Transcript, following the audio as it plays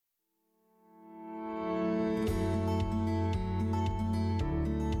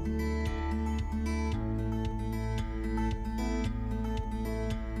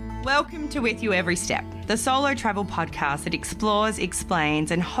Welcome to With You Every Step, the solo travel podcast that explores, explains,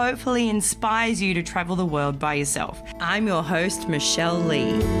 and hopefully inspires you to travel the world by yourself. I'm your host, Michelle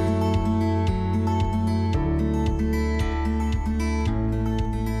Lee.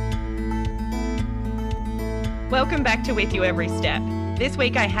 Welcome back to With You Every Step. This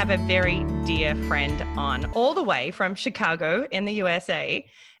week I have a very dear friend on, all the way from Chicago in the USA,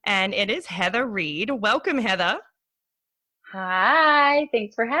 and it is Heather Reed. Welcome, Heather. Hi,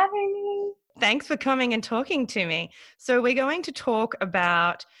 thanks for having me. Thanks for coming and talking to me. So we're going to talk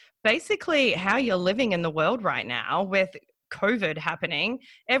about basically how you're living in the world right now with COVID happening.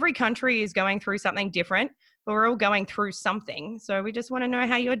 Every country is going through something different, but we're all going through something. So we just want to know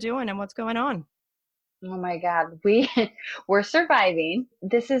how you're doing and what's going on. Oh my God, we're surviving.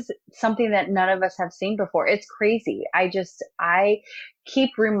 This is something that none of us have seen before. It's crazy. I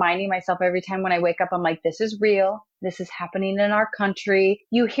keep reminding myself every time when I wake up, I'm like, this is real. This is happening in our country.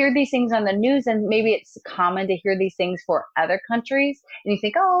 You hear these things on the news and maybe it's common to hear these things for other countries and you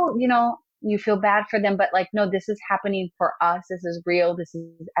think, oh, you feel bad for them, but like, no, this is happening for us. This is real. This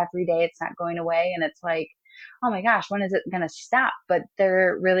is every day. It's not going away. And it's like, oh my gosh, when is it going to stop? But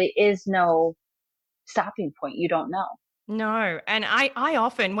there really is no stopping point. You don't know. No. And I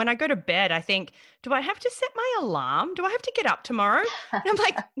often, when I go to bed, I think, do I have to set my alarm? Do I have to get up tomorrow? And I'm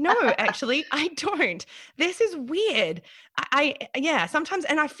like, no, actually, I don't. This is weird. Yeah, sometimes,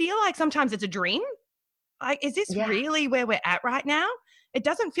 and I feel like sometimes it's a dream. Like, is this really where we're at right now? It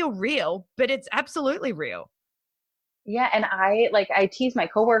doesn't feel real, but it's absolutely real. Yeah. And I tease my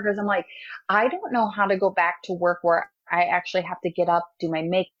coworkers. I'm like, I don't know how to go back to work where I actually have to get up, do my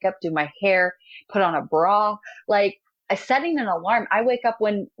makeup, do my hair, put on a bra. Like setting an alarm. I wake up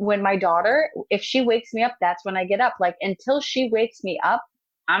when my daughter, if she wakes me up, that's when I get up. Like until she wakes me up,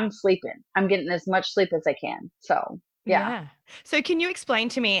 I'm sleeping. I'm getting as much sleep as I can. So yeah. So can you explain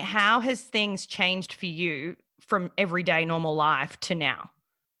to me, how has things changed for you from everyday normal life to now?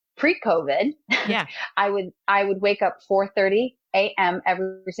 Pre-COVID, Yeah. I would wake up 4:30 a.m.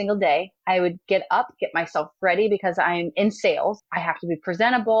 every single day. I would get up, get myself ready because I'm in sales. I have to be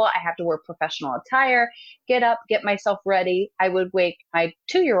presentable. I have to wear professional attire, get up, get myself ready. I would wake my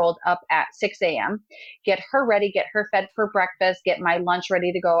 2-year-old up at 6 a.m., get her ready, get her fed for breakfast, get my lunch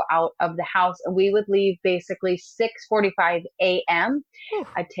ready to go out of the house. And we would leave basically 6:45 a.m.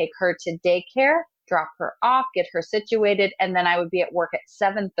 I'd take her to daycare, drop her off, get her situated, and then I would be at work at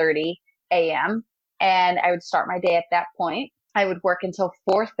 7:30 a.m. and I would start my day at that point. I would work until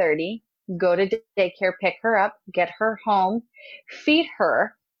 4:30, go to daycare, pick her up, get her home, feed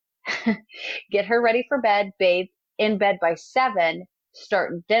her, get her ready for bed, bathe in bed by 7,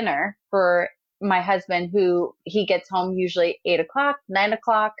 start dinner for my husband, who he gets home usually 8 o'clock, 9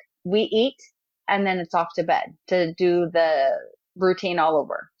 o'clock. We eat, and then it's off to bed to do the routine all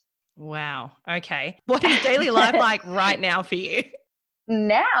over. Wow. Okay. What is daily life like right now for you?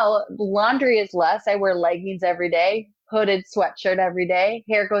 Now, laundry is less. I wear leggings every day, hooded sweatshirt every day.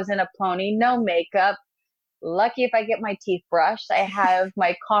 Hair goes in a pony, no makeup. Lucky if I get my teeth brushed. I have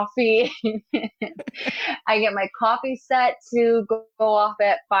my coffee. I get my coffee set to go off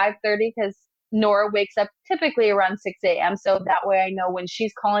at 5:30 because Nora wakes up typically around 6 a.m. So that way I know when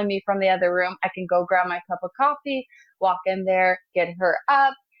she's calling me from the other room, I can go grab my cup of coffee, walk in there, get her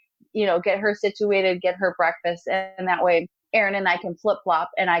up, get her situated, get her breakfast. And that way Aaron and I can flip flop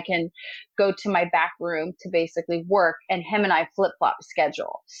and I can go to my back room to basically work, and him and I flip flop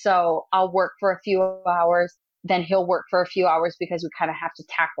schedule. So I'll work for a few hours, then he'll work for a few hours because we kind of have to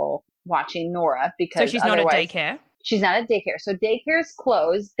tackle watching Nora because so she's not at daycare? She's not at daycare. So daycare is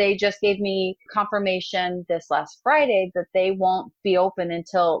closed. They just gave me confirmation this last Friday that they won't be open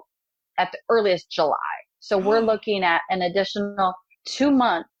until at the earliest July. So we're looking at an additional 2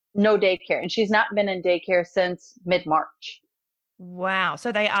 months, no daycare. And she's not been in daycare since mid-March. Wow.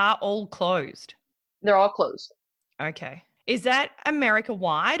 So they are all closed? They're all closed. Okay. Is that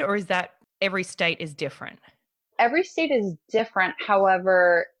America-wide, or is that every state is different? Every state is different.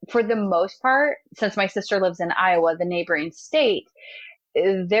 However, for the most part, since my sister lives in Iowa, the neighboring state,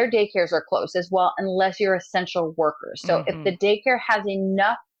 their daycares are closed as well, unless you're essential workers. So if the daycare has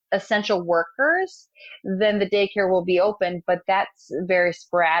enough essential workers, then the daycare will be open, but that's very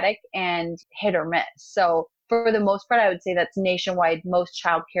sporadic and hit or miss. So for the most part, I would say that's nationwide. Most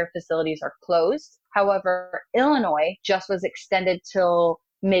childcare facilities are closed. However, Illinois just was extended till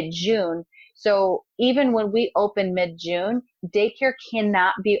mid-June. So even when we open mid-June, daycare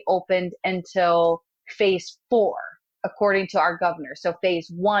cannot be opened until phase 4, according to our governor. So phase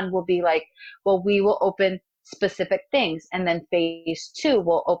 1 will be like, well, we will open specific things. And then phase two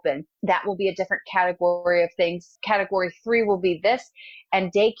will open. That will be a different category of things. Category three will be this.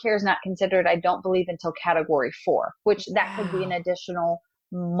 And daycare is not considered, I don't believe, until category four, which that could be an Wow. additional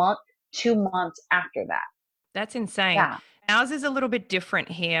month, 2 months after that. That's insane. Yeah. Ours is a little bit different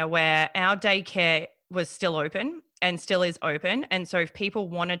here where our daycare was still open and still is open. And so if people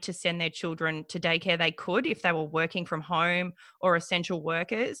wanted to send their children to daycare, they could if they were working from home or essential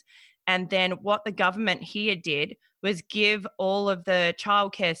workers. And then what the government here did was give all of the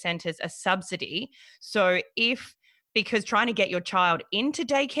childcare centres a subsidy. So if because trying to get your child into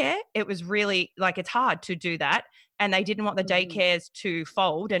daycare, it was really like it's hard to do that. And they didn't want the Mm-hmm. daycares to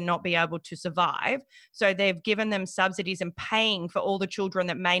fold and not be able to survive. So they've given them subsidies and paying for all the children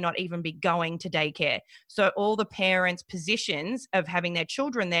that may not even be going to daycare. So all the parents' positions of having their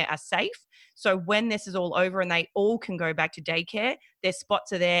children there are safe. So when this is all over and they all can go back to daycare, their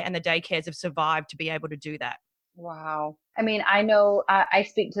spots are there and the daycares have survived to be able to do that. Wow. I mean, I know I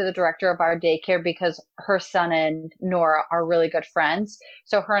speak to the director of our daycare because her son and Nora are really good friends.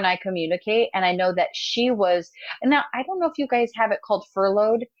 So her and I communicate, and I know that she was, now I don't know if you guys have it called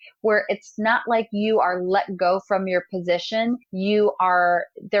furloughed, where it's not like you are let go from your position.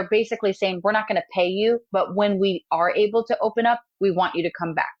 They're basically saying, we're not going to pay you, but when we are able to open up, we want you to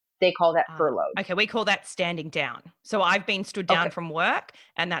come back. They call that furloughed. Okay, we call that standing down. So I've been stood down Okay. from work,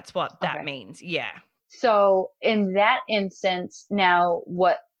 and that's what that Okay. means. Yeah. So in that instance, now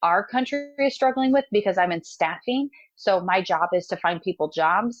what our country is struggling with, because I'm in staffing, so my job is to find people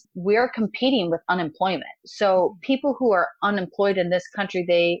jobs, we're competing with unemployment. So people who are unemployed in this country,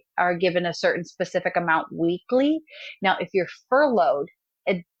 they are given a certain specific amount weekly. Now, if you're furloughed,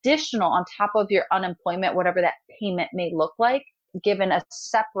 additional on top of your unemployment, whatever that payment may look like, given a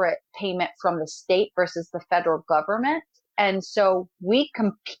separate payment from the state versus the federal government. And so we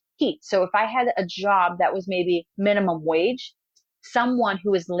compete. So if I had a job that was maybe minimum wage, someone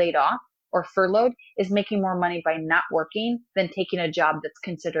who is laid off or furloughed is making more money by not working than taking a job that's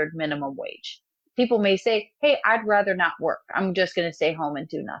considered minimum wage. People may say, hey, I'd rather not work. I'm just going to stay home and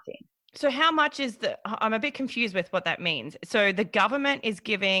do nothing. So how much is I'm a bit confused with what that means. So the government is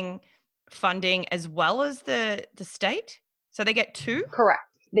giving funding as well as the state? So they get two? Correct.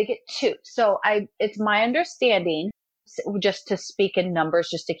 They get two. So it's my understanding, just to speak in numbers,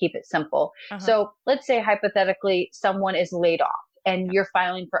 just to keep it simple. Uh-huh. So let's say hypothetically someone is laid off and you're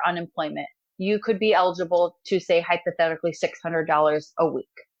filing for unemployment. You could be eligible to say hypothetically $600 a week.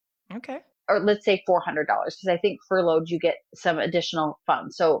 Okay. Or let's say $400, because I think furloughed, you get some additional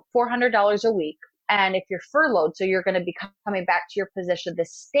funds. So $400 a week. And if you're furloughed, so you're going to be coming back to your position, the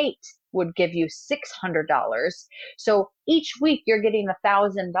state would give you $600. So each week you're getting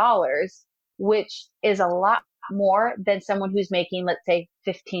 $1,000, which is a lot more than someone who's making, let's say,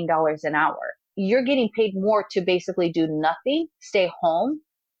 $15 an hour. You're getting paid more to basically do nothing, stay home,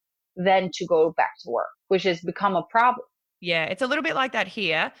 than to go back to work, which has become a problem. Yeah, it's a little bit like that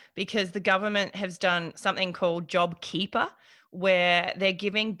here because the government has done something called JobKeeper, where they're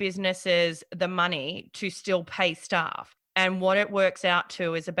giving businesses the money to still pay staff. And what it works out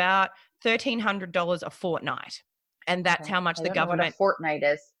to is about $1,300 a fortnight. And that's Okay. how much I the don't know what a government. fortnight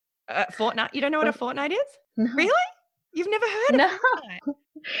is. Fortnight? You don't know what a fortnight is? No. Really? You've never heard of No. Fortnite?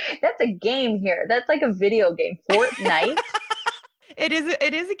 That's a game here. That's like a video game. Fortnite. It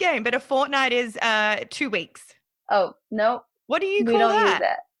is a game, but a fortnight is 2 weeks. Oh, no, What do you we call don't use that?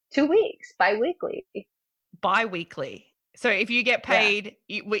 that. 2 weeks, bi-weekly. Bi-weekly. So if you get Yeah. paid,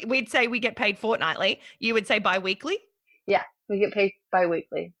 we'd say we get paid fortnightly. You would say bi-weekly? Yeah, we get paid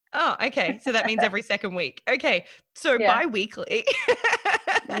bi-weekly. Oh, okay. So that means every second week. Okay. So Yeah. bi-weekly,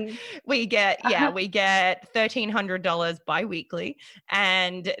 Mm. we get $1,300 bi-weekly.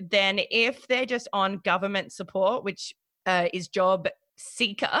 And then if they're just on government support, which is Job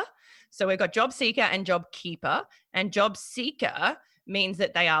Seeker. So we've got Job Seeker and Job Keeper. And Job Seeker means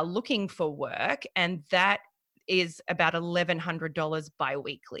that they are looking for work. And that is about $1,100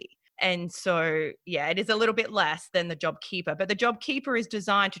 bi-weekly. And so, yeah, it is a little bit less than the Job Keeper, but the Job Keeper is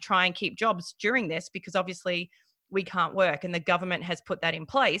designed to try and keep jobs during this because obviously we can't work and the government has put that in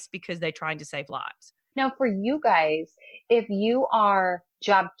place because they're trying to save lives. Now, for you guys, if you are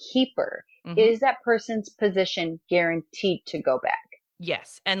job keeper, is that person's position guaranteed to go back?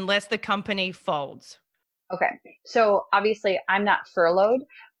 Yes, unless the company folds. Okay. So obviously I'm not furloughed,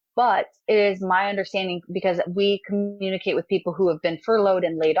 but it is my understanding, because we communicate with people who have been furloughed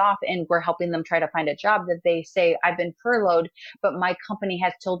and laid off, and we're helping them try to find a job, that they say, I've been furloughed, but my company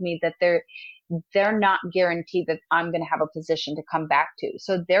has told me that they're not guaranteed that I'm going to have a position to come back to.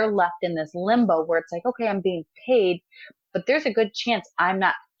 So they're left in this limbo where it's like, okay, I'm being paid, but there's a good chance I'm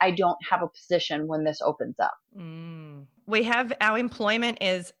not I don't have a position when this opens up. We have our employment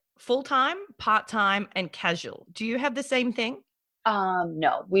is full-time, part-time, and casual. Do you have the same thing?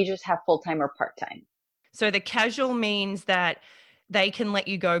 No, we just have full-time or part-time. So the casual means that they can let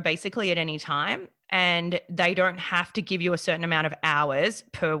you go basically at any time and they don't have to give you a certain amount of hours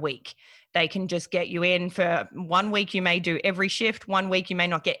per week. They can just get you in for 1 week. You may do every shift. 1 week, you may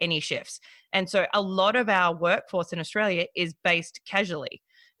not get any shifts. And so a lot of our workforce in Australia is based casually.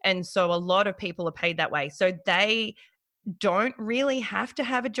 And so a lot of people are paid that way. So they don't really have to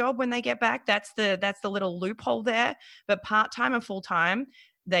have a job when they get back. That's the little loophole there. But part-time and full-time,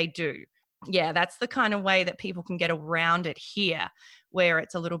 they do. Yeah, that's the kind of way that people can get around it here, where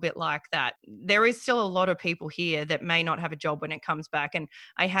it's a little bit like that. There is still a lot of people here that may not have a job when it comes back. And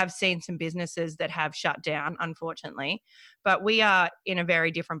I have seen some businesses that have shut down, unfortunately. But we are in a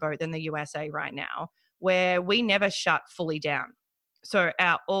very different boat than the USA right now, where we never shut fully down. So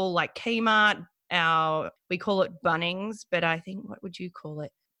our all like Kmart, we call it Bunnings, but I think, what would you call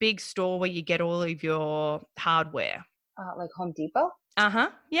it? Big store where you get all of your hardware. Like Home Depot?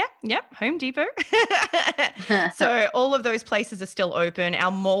 Yep. Home Depot. So all of those places are still open.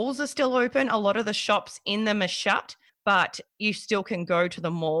 Our malls are still open. A lot of the shops in them are shut, but you still can go to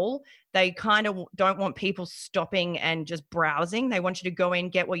the mall. They kind of don't want people stopping and just browsing. They want you to go in,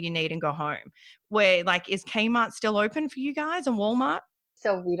 get what you need, and go home. Where, like, is Kmart still open for you guys and Walmart?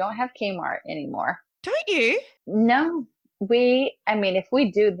 So we don't have Kmart anymore. Don't you? No, if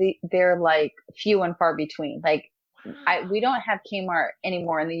we do, they're like few and far between. Like, we don't have Kmart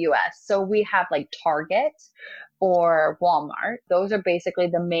anymore in the US. So we have like Target or Walmart. Those are basically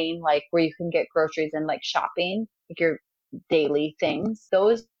the main, like, where you can get groceries and like shopping, like your daily things.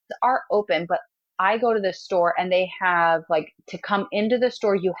 Those are open, but I go to the store and they have, like, to come into the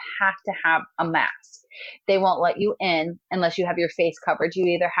store, you have to have a mask. They won't let you in unless you have your face covered. You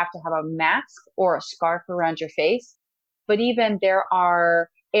either have to have a mask or a scarf around your face. But even there are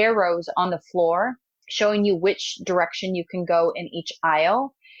arrows on the floor showing you which direction you can go in each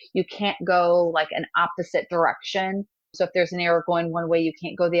aisle. You can't go like an opposite direction. So if there's an arrow going one way, you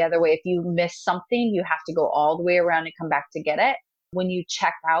can't go the other way. If you miss something, you have to go all the way around and come back to get it. When you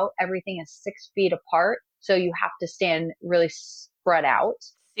check out, everything is 6 feet apart. So you have to stand really spread out.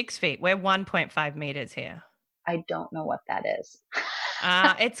 6 feet. We're 1.5 meters here. I don't know what that is.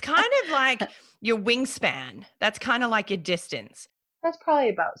 It's kind of like your wingspan. That's kind of like your distance. That's probably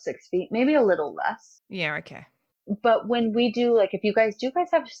about 6 feet, maybe a little less. Yeah, okay. But when we do, like, if you guys, do you guys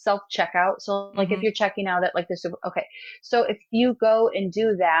have self checkout? So like if you're checking out at like the super, okay. So if you go and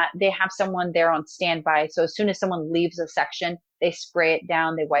do that, they have someone there on standby. So as soon as someone leaves a section, they spray it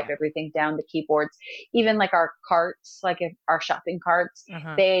down, they wipe everything down, the keyboards, even like our carts, like if our shopping carts,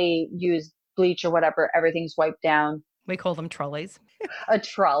 they use bleach or whatever, everything's wiped down. We call them trolleys. A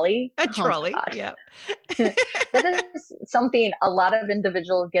trolley? A trolley, yeah. That is something a lot of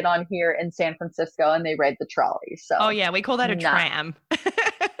individuals get on here in San Francisco and they ride the trolley. So. Oh, yeah, we call that a tram.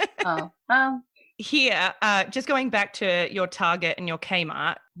 Here, just going back to your Target and your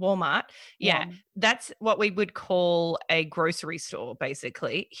Kmart, Walmart, that's what we would call a grocery store,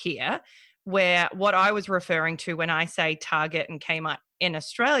 basically, here, where what I was referring to when I say Target and Kmart in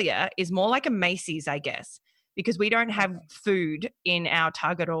Australia is more like a Macy's, I guess, because we don't have food in our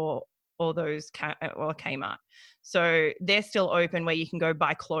Target or Kmart. So they're still open where you can go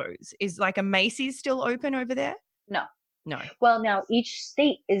buy clothes. Is like a Macy's still open over there? No. Well, now each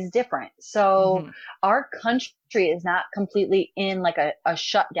state is different. So our country is not completely in like a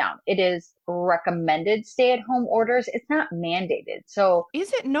shutdown. It is recommended stay-at-home orders. It's not mandated. So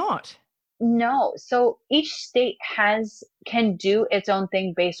is it not? No. So each state can do its own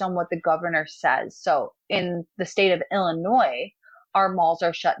thing based on what the governor says. So in the state of Illinois, our malls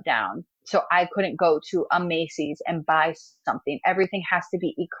are shut down. So I couldn't go to a Macy's and buy something. Everything has to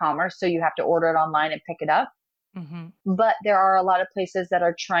be e-commerce. So you have to order it online and pick it up. But there are a lot of places that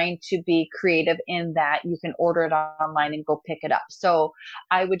are trying to be creative in that you can order it online and go pick it up. So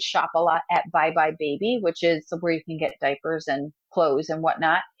I would shop a lot at Bye Bye Baby, which is where you can get diapers and clothes and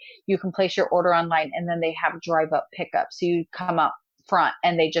whatnot. You can place your order online and then they have drive up pickup. So you come up front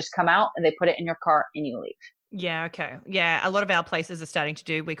and they just come out and they put it in your car and you leave. Yeah, okay. Yeah, a lot of our places are starting to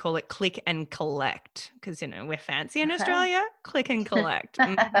do, we call it click and collect because, we're fancy in Australia. Click and collect.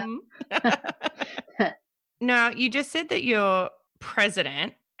 Now, you just said that your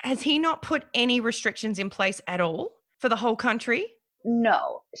president, has he not put any restrictions in place at all for the whole country?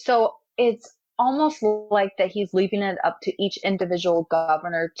 No. So it's almost like that he's leaving it up to each individual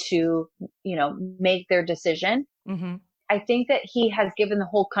governor to, make their decision. I think that he has given the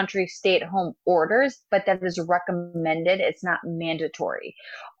whole country stay-at-home orders, but that is recommended. It's not mandatory.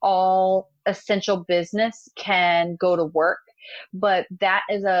 All essential business can go to work, but that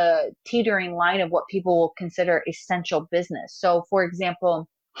is a teetering line of what people will consider essential business. So, for example,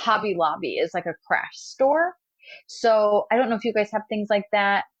 Hobby Lobby is like a craft store. So I don't know if you guys have things like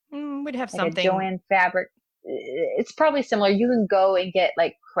that, We'd have like a something. Joanne fabric. It's probably similar. You can go and get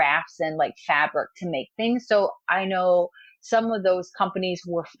like crafts and like fabric to make things. So I know some of those companies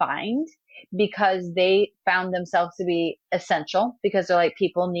were fined because they found themselves to be essential, because they're like,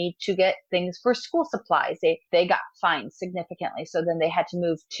 people need to get things for school supplies. They got fined significantly. So then they had to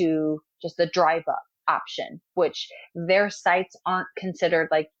move to just the drive up option, which their sites aren't considered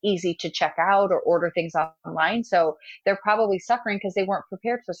like easy to check out or order things online. So they're probably suffering because they weren't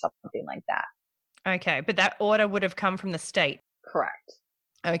prepared for something like that. Okay, but that order would have come from the state. Correct.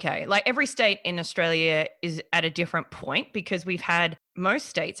 Okay. Like every state in Australia is at a different point because we've had most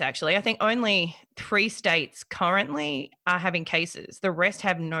states actually. I think only 3 states currently are having cases. The rest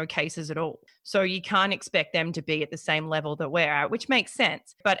have no cases at all. So you can't expect them to be at the same level that we're at, which makes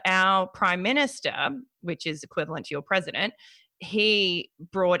sense. But our prime minister, which is equivalent to your president, he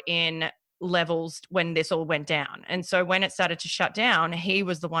brought in levels when this all went down. And so when it started to shut down, he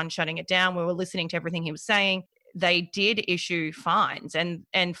was the one shutting it down. We were listening to everything he was saying. They did issue fines,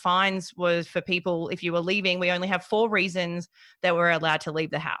 and fines was for people, if you were leaving, we only have 4 reasons that we're allowed to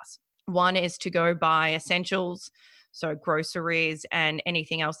leave the house. One is to go buy essentials, so groceries and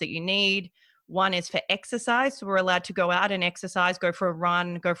anything else that you need. One is for exercise, so we're allowed to go out and exercise, go for a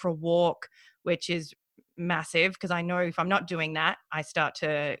run, go for a walk, which is massive because I know if I'm not doing that,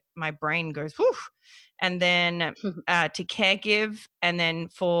 my brain goes whew. And then to caregive, and then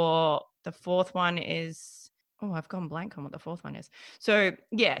for the fourth one is, oh, I've gone blank on what the fourth one is. So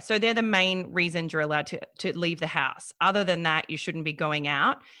yeah, so they're the main reasons you're allowed to leave the house. Other than that, you shouldn't be going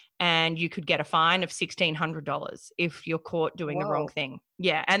out, and you could get a fine of $1,600 if you're caught doing the wrong Whoa. thing.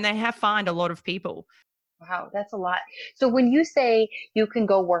 Yeah, and they have fined a lot of people. Wow, that's a lot. So when you say you can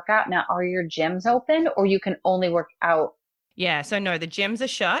go work out now, are your gyms open or you can only work out? Yeah, so no, the gyms are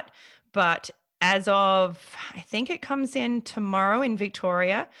shut, but as of, I think it comes in tomorrow in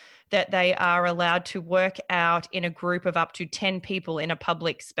Victoria, that they are allowed to work out in a group of up to 10 people in a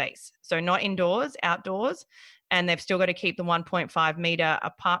public space. So not indoors, outdoors, and they've still got to keep the 1.5 meter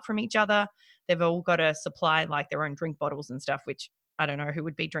apart from each other. They've all got to supply like their own drink bottles and stuff, which I don't know who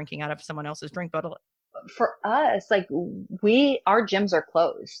would be drinking out of someone else's drink bottle. For us, like our gyms are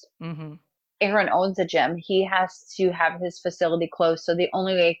closed. Hmm. Aaron owns a gym. He has to have his facility closed. So the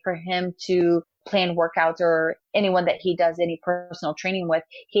only way for him to plan workouts, or anyone that he does any personal training with,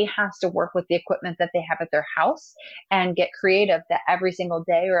 he has to work with the equipment that they have at their house and get creative that every single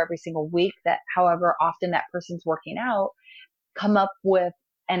day or every single week, that however often that person's working out, come up with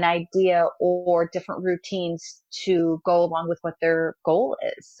an idea or different routines to go along with what their goal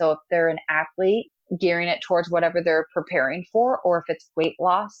is. So if they're an athlete, gearing it towards whatever they're preparing for, or if it's weight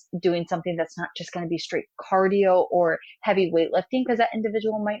loss, doing something that's not just going to be straight cardio or heavy weightlifting, because that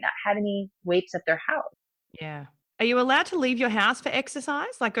individual might not have any weights at their house. Yeah. Are you allowed to leave your house for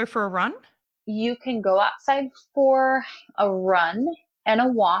exercise, like go for a run? You can go outside for a run and a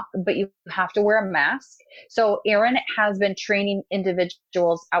walk, but you have to wear a mask. So Aaron has been training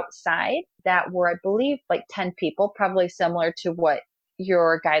individuals outside that were, I believe, like 10 people, probably similar to what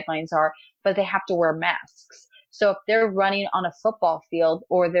your guidelines are, but they have to wear masks. So if they're running on a football field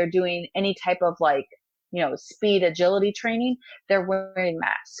or they're doing any type of like, speed agility training, they're wearing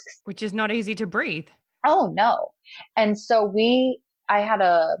masks. Which is not easy to breathe. Oh no. And so I had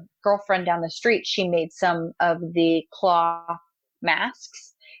a girlfriend down the street. She made some of the cloth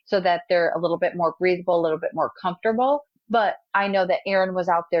masks so that they're a little bit more breathable, a little bit more comfortable. But I know that Aaron was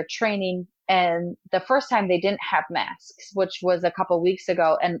out there training, and the first time they didn't have masks, which was a couple of weeks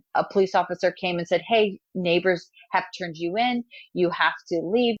ago, and a police officer came and said, "Hey, neighbors have turned you in. You have to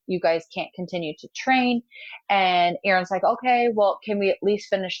leave. You guys can't continue to train." And Aaron's like, "Okay, well, can we at least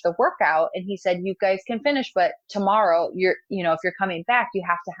finish the workout?" And he said, "You guys can finish, but tomorrow if you're coming back, you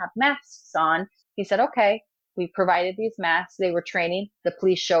have to have masks on." He said, "Okay." We provided these masks. They were training. The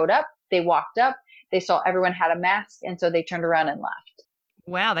police showed up. They walked up. They saw everyone had a mask. And so they turned around and left.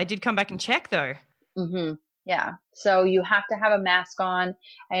 Wow, they did come back and check though. Hmm. Yeah. So you have to have a mask on.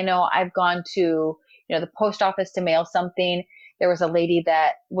 I know I've gone to, the post office to mail something. There was a lady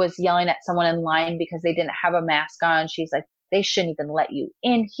that was yelling at someone in line because they didn't have a mask on. She's like, "They shouldn't even let you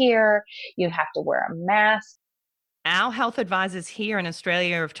in here. You have to wear a mask." Our health advisors here in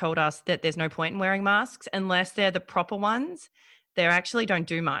Australia have told us that there's no point in wearing masks unless they're the proper ones. They actually don't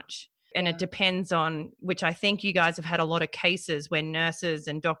do much. And it Yeah. depends on, which I think you guys have had a lot of cases where nurses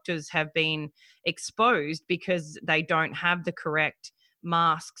and doctors have been exposed because they don't have the correct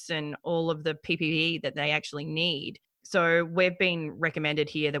masks and all of the PPE that they actually need. So we've been recommended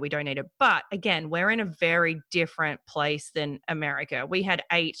here that we don't need it. But again, we're in a very different place than America. We had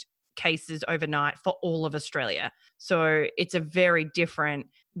 8 cases overnight for all of Australia. So it's a very different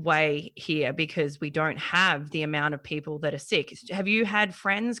way here because we don't have the amount of people that are sick. Have you had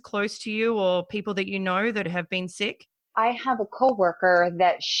friends close to you or people that you know that have been sick? I have a coworker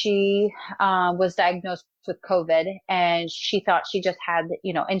that she was diagnosed with COVID, and she thought she just had,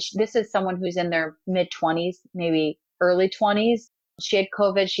 and this is someone who's in their mid 20s, maybe early 20s. She had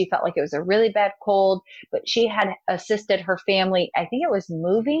COVID. She felt like it was a really bad cold, but she had assisted her family. I think it was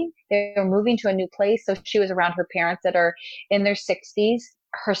moving. They were moving to a new place. So she was around her parents that are in their 60s.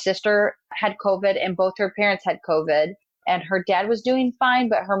 Her sister had COVID and both her parents had COVID, and her dad was doing fine,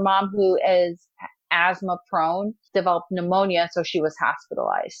 but her mom, who is asthma prone, developed pneumonia. So she was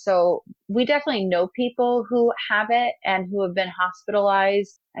hospitalized. So we definitely know people who have it and who have been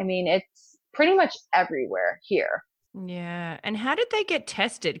hospitalized. I mean, it's pretty much everywhere here. Yeah. And how did they get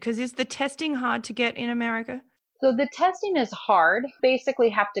tested? Because is the testing hard to get in America? So the testing is hard. Basically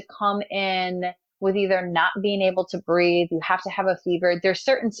have to come in with either not being able to breathe, you have to have a fever. There's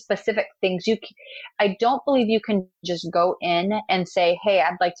certain specific things I don't believe you can just go in and say, "Hey,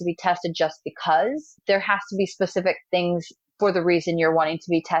 I'd like to be tested just because." There has to be specific things for the reason you're wanting to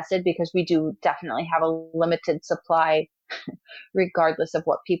be tested, because we do definitely have a limited supply regardless of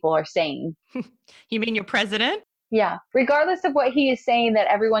what people are saying. You mean your president? Yeah, regardless of what he is saying, that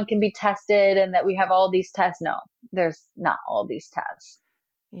everyone can be tested and that we have all these tests. No, there's not all these tests.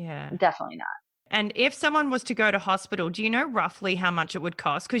 Yeah. Definitely not. And if someone was to go to hospital, do you know roughly how much it would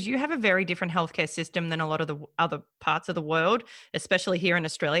cost? Because you have a very different healthcare system than a lot of the other parts of the world, especially here in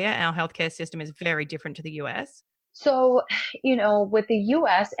Australia. Our healthcare system is very different to the US. So, with the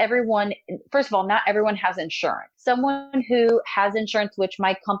US, everyone, first of all, not everyone has insurance. Someone who has insurance, which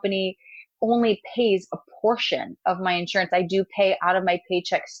my company only pays a portion of my insurance, I do pay out of my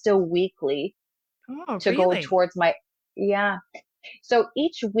paycheck still weekly Oh, to go really? towards yeah. So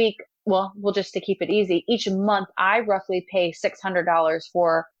each week, well, just to keep it easy, each month I roughly pay $600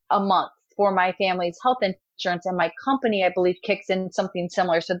 for a month for my family's health insurance. And my company, I believe, kicks in something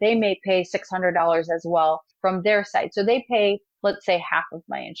similar. So they may pay $600 as well from their side. So they pay, let's say, half of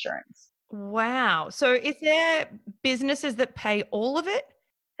my insurance. Wow. So is there businesses that pay all of it?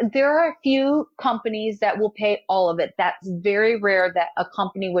 There are a few companies that will pay all of it. That's very rare that a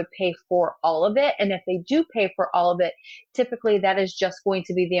company would pay for all of it. And if they do pay for all of it, typically that is just going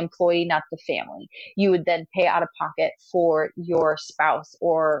to be the employee, not the family. You would then pay out of pocket for your spouse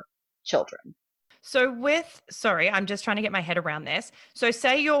or children. So sorry, I'm just trying to get my head around this. So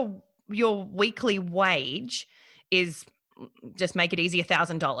say your weekly wage is, just make it easy,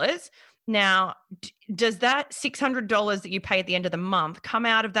 $1,000. Now, does that $600 that you pay at the end of the month come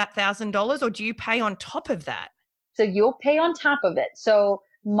out of that $1,000, or do you pay on top of that? So you'll pay on top of it. So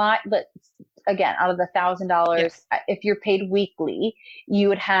again, out of the Yeah. $1,000, if you're paid weekly, you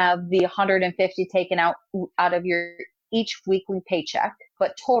would have the 150 taken out of your each weekly paycheck.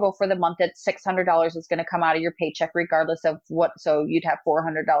 But total for the month, it's $600 is going to come out of your paycheck, regardless of what. So you'd have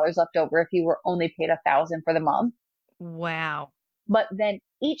 $400 left over if you were only paid 1,000 for the month. Wow. But then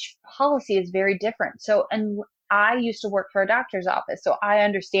each policy is very different. So, and I used to work for a doctor's office, so I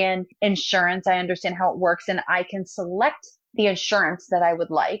understand insurance. I understand how it works, and I can select the insurance that I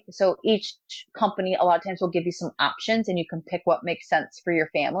would like. So each company a lot of times will give you some options and you can pick what makes sense for your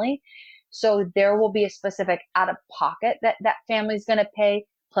family. So there will be a specific out of pocket that family is going to pay,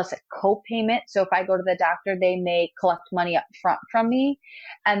 plus a co-payment. So if I go to the doctor, they may collect money up front from me.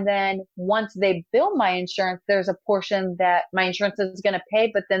 And then once they bill my insurance, there's a portion that my insurance is going to pay,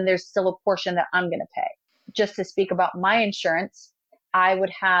 but then there's still a portion that I'm going to pay. Just to speak about my insurance, I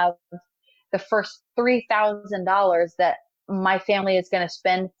would have the first $3,000 that my family is going to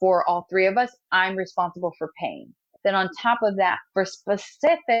spend for all three of us, I'm responsible for paying. Then on top of that, for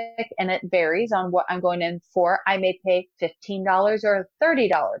specific, and it varies on what I'm going in for, I may pay $15 or a $30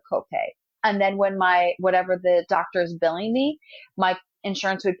 copay. And then when whatever the doctor is billing me, my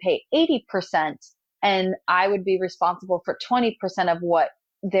insurance would pay 80% and I would be responsible for 20% of what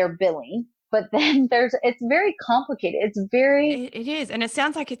they're billing. But then it's very complicated. It is. And it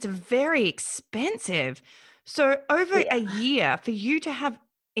sounds like it's very expensive. So over Yeah, a year for you to have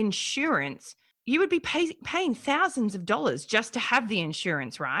insurance, you would be paying thousands of dollars just to have the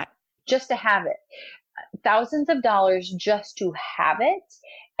insurance, right? just to have it. thousands of dollars just to have it.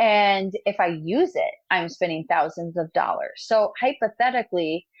 And if I use it, I'm spending thousands of dollars. So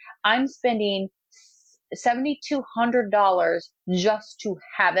hypothetically, I'm spending $7,200 just to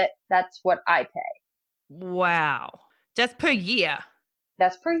have it. That's what I pay. Wow. Just per year.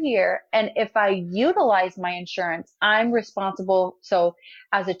 That's per year. And if I utilize my insurance, I'm responsible. So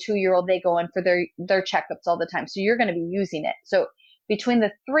as a 2-year-old, they go in for their checkups all the time. So you're going to be using it. So between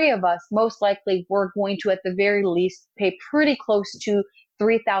the three of us, most likely we're going to, at the very least, pay pretty close to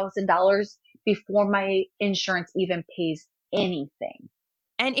 $3,000 before my insurance even pays anything.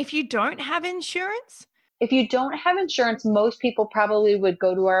 And if you don't have insurance? If you don't have insurance, most people probably would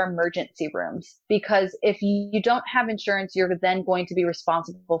go to our emergency rooms, because if you don't have insurance, you're then going to be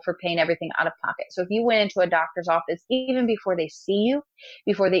responsible for paying everything out of pocket. So if you went into a doctor's office, even before they see you,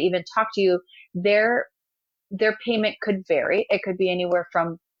 before they even talk to you, their payment could vary. It could be anywhere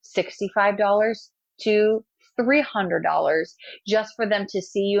from $65 to $300 just for them to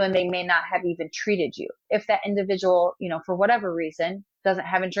see you, and they may not have even treated you. If that individual, for whatever reason, doesn't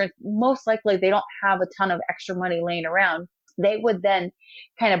have insurance, most likely they don't have a ton of extra money laying around. They would then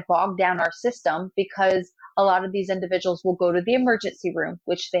kind of bog down our system, because a lot of these individuals will go to the emergency room,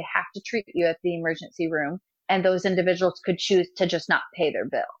 which they have to treat you at the emergency room. And those individuals could choose to just not pay their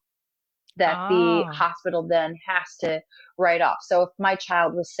bill that the Oh. hospital then has to write off. So if my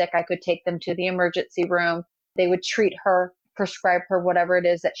child was sick, I could take them to the emergency room. They would treat her, prescribe her whatever it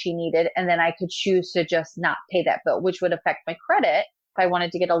is that she needed. And then I could choose to just not pay that bill, which would affect my credit. If I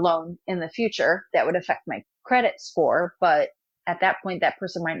wanted to get a loan in the future, that would affect my credit score. But at that point, that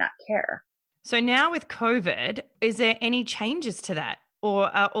person might not care. So now with COVID, is there any changes to that?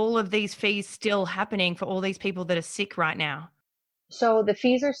 Or are all of these fees still happening for all these people that are sick right now? So the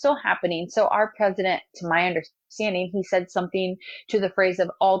fees are still happening. So our president, to my understanding, he said something to the phrase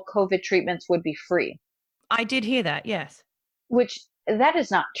of all COVID treatments would be free, I did hear that, yes. which that is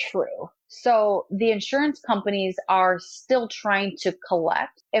not true. So the insurance companies are still trying to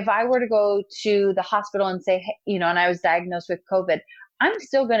collect. If I were to go to the hospital and say, hey, and I was diagnosed with COVID, I'm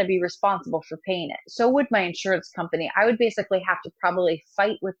still going to be responsible for paying it. So would my insurance company. I would basically have to probably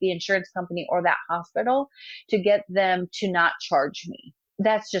fight with the insurance company or that hospital to get them to not charge me.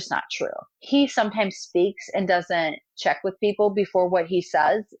 That's just not true. He sometimes speaks and doesn't check with people before what he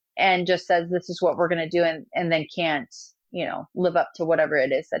says, and just says, this is what we're going to do. And then can't, live up to whatever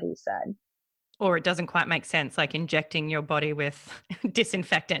it is that he said. Or it doesn't quite make sense, like injecting your body with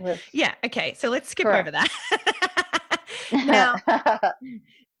disinfectant. With, Yeah, okay, so let's skip over correct. that. Now,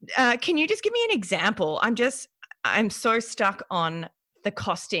 can you just give me an example? I'm so stuck on the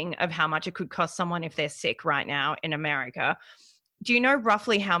costing of how much it could cost someone if they're sick right now in America. Do you know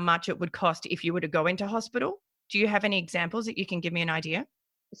roughly how much it would cost if you were to go into hospital? Do you have any examples that you can give me an idea?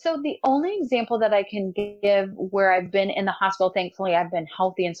 So the only example that I can give where I've been in the hospital, thankfully I've been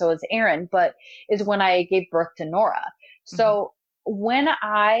healthy and so is Aaron, but is when I gave birth to Nora. Mhm. So when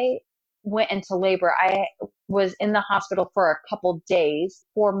I went into labor, I was in the hospital for a couple days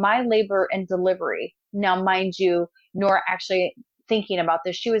for my labor and delivery. Now, mind you, Nora actually, thinking about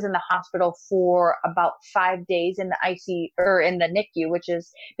this, she was in the hospital for about 5 days in the ICU or in the NICU, which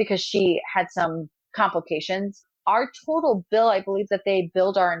is because she had some complications. Our total bill, I believe that they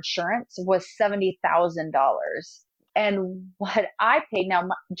billed our insurance, was $70,000. And what I paid, now,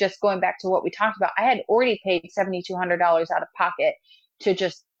 just going back to what we talked about, I had already paid $7,200 out of pocket to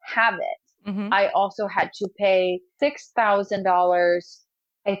just have it. Mhm. I also had to pay $6,000,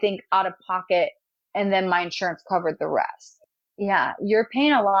 I think, out of pocket, and then my insurance covered the rest. Yeah, you're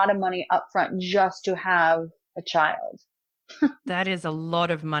paying a lot of money upfront just to have a child. That is a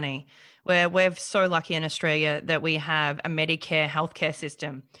lot of money. We're so lucky in Australia that we have a Medicare healthcare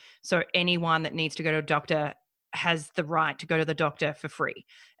system. So anyone that needs to go to a doctor has the right to go to the doctor for free.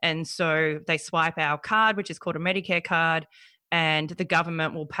 And so they swipe our card, which is called a Medicare card, and the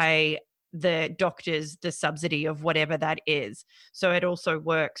government will pay the doctors the subsidy of whatever that is. So it also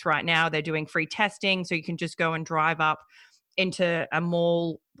works right now. They're doing free testing. So you can just go and drive up into a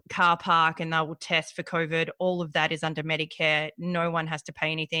mall car park and they will test for COVID. All of that is under Medicare. No one has to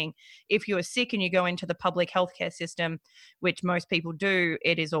pay anything. If you are sick and you go into the public healthcare system, which most people do,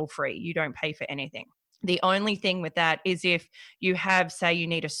 it is all free. You don't pay for anything. The only thing with that is if you have, say, you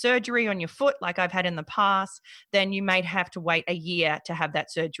need a surgery on your foot, like I've had in the past, then you may have to wait a year to have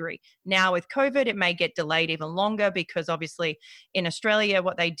that surgery. Now, with COVID, it may get delayed even longer because obviously in Australia,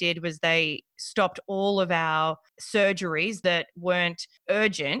 what they did was they stopped all of our surgeries that weren't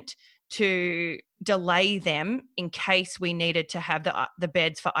urgent to delay them in case we needed to have the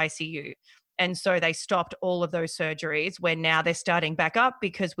beds for ICU. And so they stopped all of those surgeries, where now they're starting back up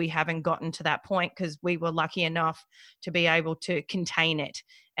because we haven't gotten to that point, because we were lucky enough to be able to contain it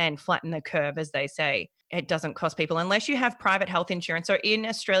and flatten the curve, as they say. It doesn't cost people unless you have private health insurance. So in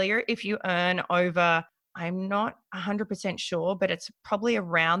Australia, if you earn over, I'm not 100% sure, but it's probably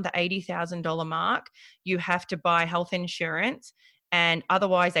around the $80,000 mark, you have to buy health insurance. And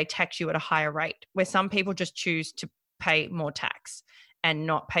otherwise, they tax you at a higher rate, where some people just choose to pay more tax and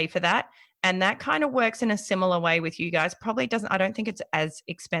not pay for that. And that kind of works in a similar way with you guys. Probably doesn't, I don't think it's as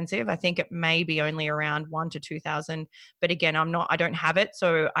expensive. I think it may be only around 1 to 2,000. But again, I don't have it.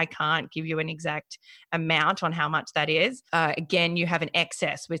 So I can't give you an exact amount on how much that is. Again, you have an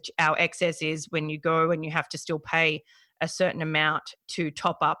excess, which our excess is when you go and you have to still pay a certain amount to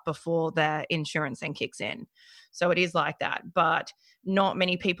top up before the insurance then kicks in. So it is like that. But not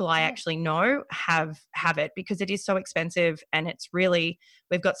many people I actually know have it, because it is so expensive, and it's really,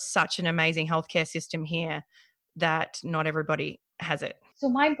 we've got such an amazing healthcare system here that not everybody has it. So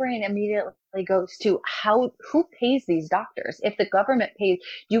my brain immediately goes to who pays these doctors? If the government pays,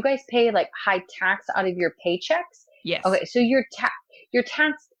 do you guys pay like high tax out of your paychecks? Yes. Okay, so you're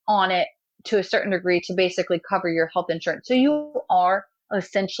taxed on it to a certain degree to basically cover your health insurance. So you are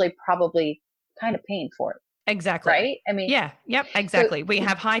essentially probably kind of paying for it. Exactly. Right? I mean, yeah, yep, exactly. We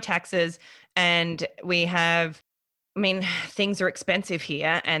have high taxes, and we have, I mean, things are expensive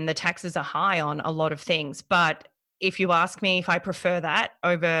here and the taxes are high on a lot of things. But if you ask me if I prefer that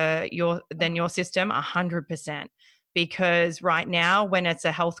over your system, 100%. Because right now, when it's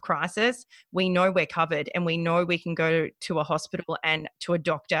a health crisis, we know we're covered and we know we can go to a hospital and to a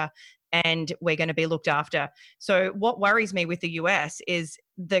doctor, and we're going to be looked after. So what worries me with the US is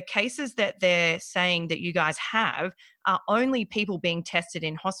the cases that they're saying that you guys have are only people being tested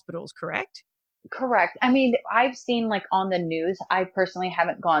in hospitals, correct? correct. I mean, I've seen like on the news, I personally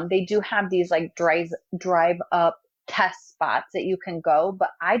haven't gone. They do have these like drive up test spots that you can go, but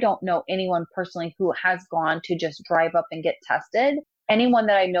I don't know anyone personally who has gone to just drive up and get tested. Anyone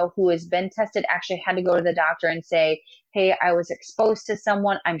that I know who has been tested actually had to go to the doctor and say, hey, I was exposed to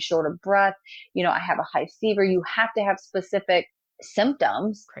someone. I'm short of breath. I have a high fever. You have to have specific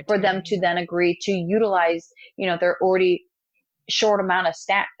symptoms for them to then agree to utilize, their already short amount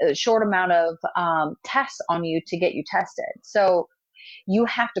of tests on you to get you tested. So you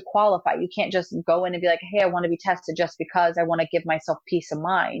have to qualify. You can't just go in and be like, hey, I want to be tested just because I want to give myself peace of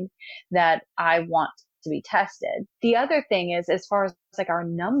mind that I want to be tested. The other thing is, as far as like our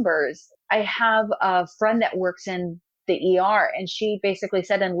numbers, I have a friend that works in the ER, and she basically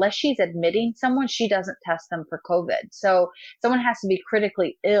said, unless she's admitting someone, she doesn't test them for COVID. So someone has to be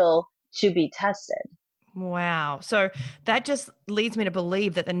critically ill to be tested. Wow. So that just leads me to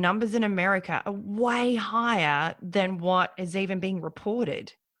believe that the numbers in America are way higher than what is even being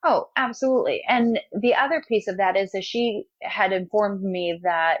reported. Oh, absolutely. And the other piece of that is that she had informed me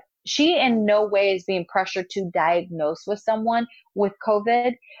that she in no way is being pressured to diagnose with someone with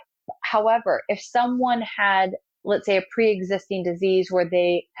COVID. However, if someone had, let's say, a pre-existing disease where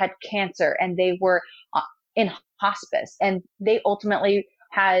they had cancer and they were in hospice and they ultimately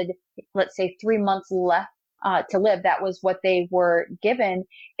had, let's say, 3 months left to live, that was what they were given.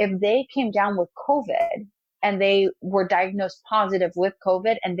 If they came down with COVID and they were diagnosed positive with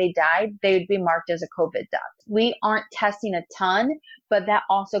COVID and they died, they would be marked as a COVID death. We aren't testing a ton, but that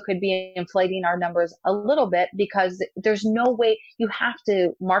also could be inflating our numbers a little bit, because there's no way, you have to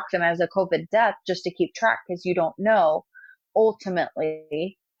mark them as a COVID death just to keep track, because you don't know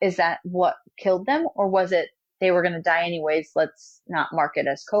ultimately, is that what killed them, or was it they were going to die anyways? Let's not mark it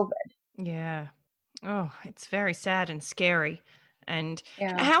as COVID. Yeah. Oh, it's very sad and scary. And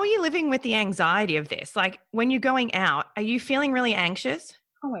Yeah. how are you living with the anxiety of this? Like when you're going out, are you feeling really anxious?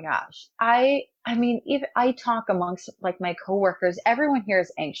 Oh my gosh. I mean, if I talk amongst like my coworkers, everyone here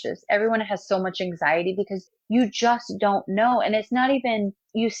is anxious. Everyone has so much anxiety because you just don't know. And it's not even,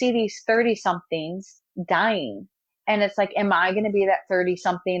 you see these 30 somethings dying. And it's like, am I going to be that 30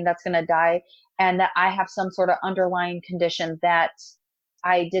 something that's going to die? And that I have some sort of underlying condition that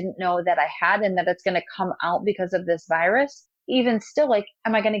I didn't know that I had, and that it's going to come out because of this virus. Even still, like,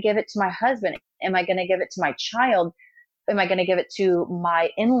 am I going to give it to my husband? Am I going to give it to my child? Am I going to give it to my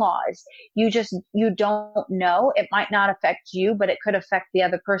in-laws? You don't know. It might not affect you, but it could affect the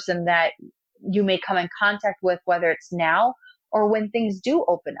other person that you may come in contact with, whether it's now or when things do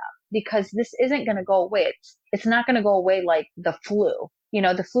open up, because this isn't going to go away. It's not going to go away like the flu.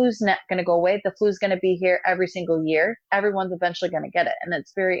 The flu's not going to go away. The flu's going to be here every single year. Everyone's eventually going to get it. And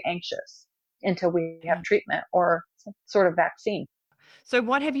it's very anxious until we have treatment or some sort of vaccine. So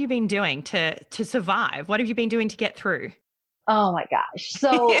what have you been doing to survive? What have you been doing to get through? Oh my gosh.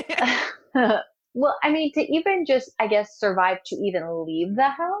 So Well, I mean, to even just, I guess, survive to even leave the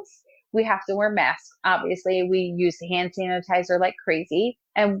house, we have to wear masks. Obviously, we use hand sanitizer like crazy,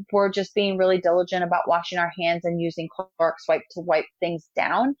 and we're just being really diligent about washing our hands and using Clorox wipe to wipe things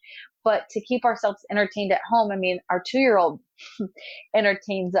down. But to keep ourselves entertained at home, I mean, our 2 year old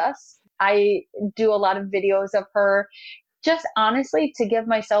entertains us. I do a lot of videos of her just honestly to give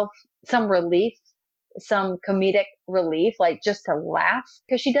myself some relief, some comedic relief, like just to laugh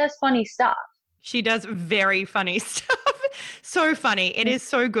because she does funny stuff. She does very funny stuff. So funny. It is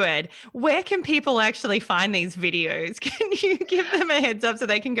so good. Where can people actually find these videos? Can you give them a heads up so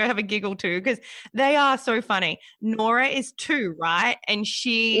they can go have a giggle too? Because they are so funny. Nora is 2, right? And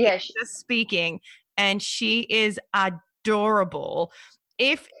she is Yeah, just speaking and she is adorable.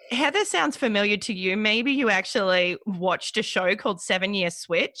 If Heather sounds familiar to you, maybe you actually watched a show called 7 Year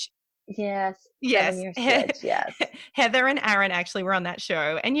Switch. yes, seven Yes. year switch. Yes. Heather and Aaron actually were on that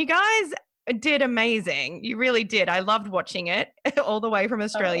show, and you guys did amazing. You really did. I loved watching it all the way from Oh,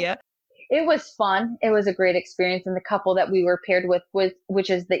 Australia. it was fun. It was a great experience. And the couple that we were paired with, which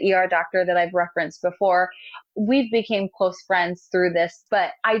is the ER doctor that I've referenced before, we became close friends through this.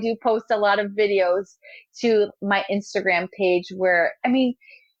 But I do post a lot of videos to my Instagram page where, I mean,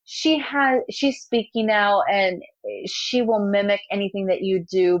 she's speaking now and she will mimic anything that you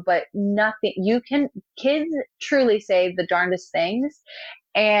do, but nothing, kids truly say the darndest things.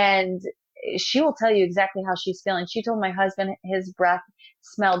 And she will tell you exactly how she's feeling. She told my husband his breath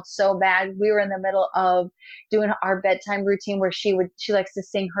smelled so bad. We were in the middle of doing our bedtime routine where she likes to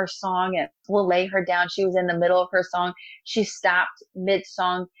sing her song and we'll lay her down. She was in the middle of her song. She stopped mid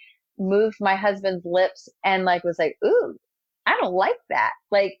song, moved my husband's lips and like was like, "Ooh, I don't like that."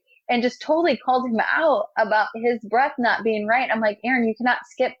 Like, and just totally called him out about his breath not being right. I'm like, Aaron, you cannot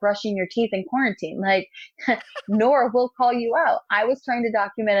skip brushing your teeth in quarantine. Like, Nora will call you out. I was trying to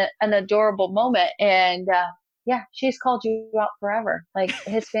document an adorable moment, and yeah, she's called you out forever. Like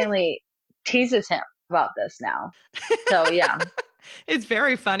his family teases him about this now. So yeah. It's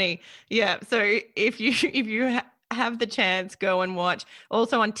very funny. Yeah. So if you have the chance, go and watch.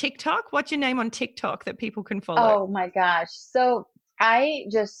 Also on TikTok, what's your name on TikTok that people can follow? Oh my gosh. So I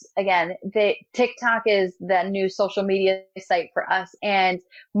just, again, the TikTok is the new social media site for us. And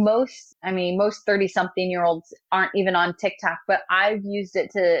most 30 something year olds aren't even on TikTok, but I've used it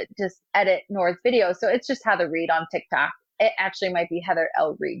to just edit Nora's videos. So it's just Heather Reed on TikTok. It actually might be Heather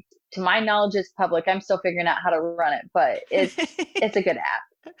L. Reed. To my knowledge, it's public. I'm still figuring out how to run it, but it's a good I'm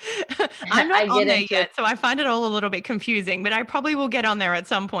app. not I on get there into it. yet, so I find it all a little bit confusing, but I probably will get on there at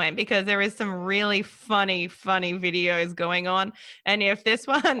some point because there is some really funny, funny videos going on. And if this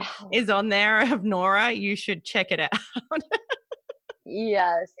one is on there of Nora, you should check it out.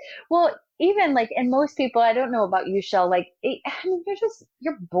 Yes. Well, even like, and most people, I don't know about you, Shell, like, I mean,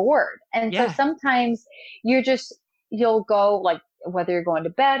 you're bored. And so Yeah. sometimes you're just, you'll go like, whether you're going to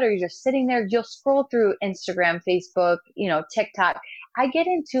bed or you're just sitting there, you'll scroll through Instagram, Facebook, TikTok. I get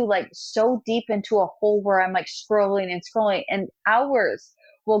into like so deep into a hole where I'm like scrolling and scrolling and hours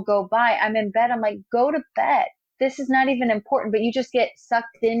will go by. I'm in bed. I'm like, go to bed. This is not even important, but you just get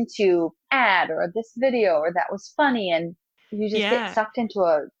sucked into ad or this video or that was funny. And you just get Yeah. sucked into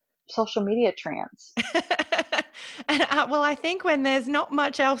a social media trance. And well, I think when there's not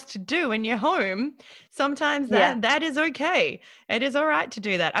much else to do in your home, sometimes Yeah. that is okay. It is all right to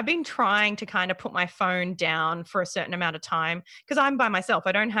do that. I've been trying to kind of put my phone down for a certain amount of time because I'm by myself.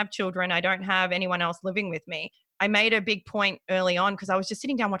 I don't have children. I don't have anyone else living with me. I made a big point early on because I was just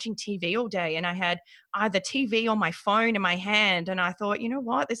sitting down watching TV all day and I had either TV or my phone in my hand. And I thought, you know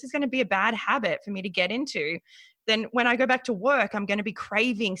what? This is going to be a bad habit for me to get into. Then when I go back to work, I'm going to be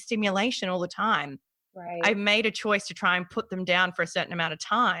craving stimulation all the time. Right. I've made a choice to try and put them down for a certain amount of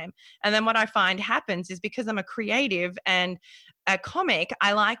time. And then what I find happens is because I'm a creative and a comic,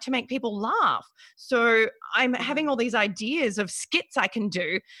 I like to make people laugh. So I'm having all these ideas of skits I can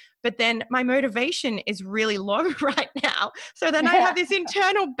do, but then my motivation is really low right now. So then I have Yeah. this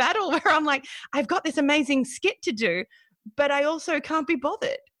internal battle where I'm like, I've got this amazing skit to do, but I also can't be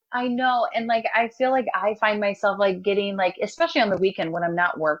bothered. I know. And like, I feel like I find myself like getting like, especially on the weekend when I'm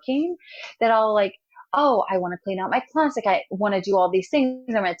not working, that I'll like, oh, I want to clean out my closet. I want to do all these things.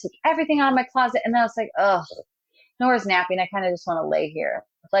 I'm going to take everything out of my closet. And then I was like, oh, Nora's napping. I kind of just want to lay here.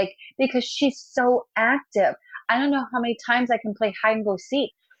 Like, because she's so active. I don't know how many times I can play hide and go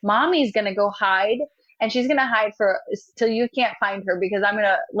seek. Mommy's going to go hide and she's going to hide for till you can't find her because I'm going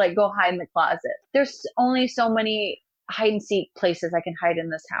to like go hide in the closet. There's only so many hide and seek places I can hide in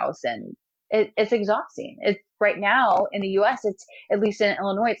this house. And it's exhausting. It's right now in the US, it's at least in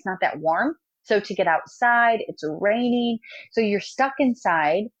Illinois, it's not that warm. So to get outside, it's raining. So you're stuck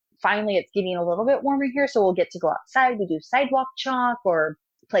inside finally it's getting a little bit warmer here. So we'll get to go outside. We do sidewalk chalk or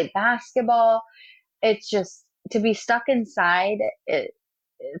play basketball. It's just to be stuck inside,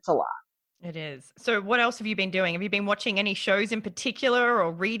 it's a lot. It is. So what else have you been doing? Have you been watching any shows in particular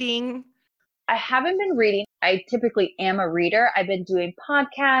or reading? I haven't been reading. I typically am a reader. I've been doing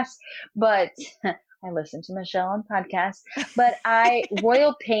podcasts, but I listen to Michelle on podcasts. But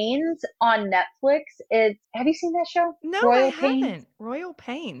Royal Pains on Netflix. Have you seen that show? No, I Royal Pains? haven't. Royal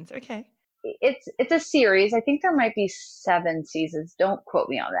Pains. Okay. It's a series. I think there might be 7 seasons. Don't quote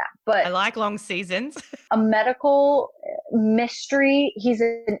me on that. I But like long seasons. a medical mystery. He's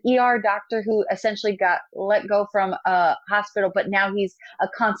an ER doctor who essentially got let go from a hospital, but now he's a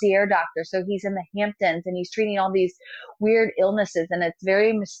concierge doctor. So he's in the Hamptons and he's treating all these weird illnesses, and it's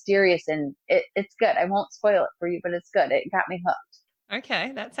very mysterious, and it's good. I won't spoil it for you, but it's good. It got me hooked.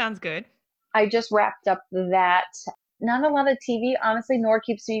 Okay, that sounds good. I just wrapped up that. Not a lot of TV, honestly, nor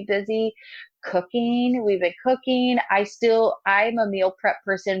keeps me busy. Cooking. We've been cooking. I'm a meal prep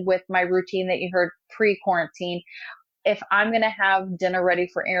person with my routine that you heard pre-quarantine. If I'm going to have dinner ready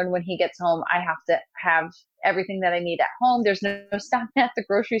for Aaron when he gets home, I have to have everything that I need at home. There's no stopping at the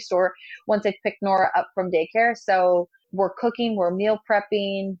grocery store once I pick Nora up from daycare. So we're cooking, we're meal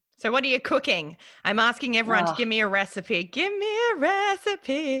prepping. So what are you cooking? I'm asking everyone to give me a recipe. Give me a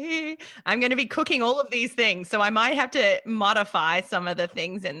recipe. I'm going to be cooking all of these things. So I might have to modify some of the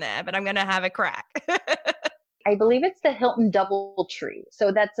things in there, but I'm going to have a crack. I believe it's the Hilton DoubleTree.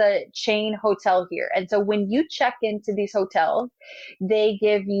 So that's a chain hotel here. And so when you check into these hotels, they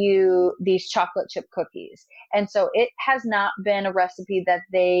give you these chocolate chip cookies. And so it has not been a recipe that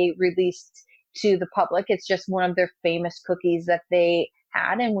they released to the public. It's just one of their famous cookies that they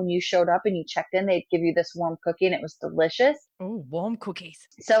had. And when you showed up and you checked in, they'd give you this warm cookie, and it was delicious. Oh, warm cookies.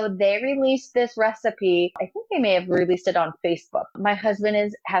 So they released this recipe. I think they may have released it on Facebook. My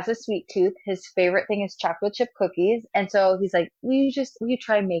husband has a sweet tooth. His favorite thing is chocolate chip cookies. And so he's like, will you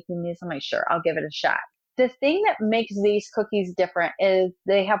try making these? I'm like, sure, I'll give it a shot. The thing that makes these cookies different is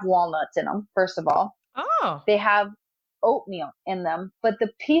they have walnuts in them, first of all. Oh. They have oatmeal in them. But the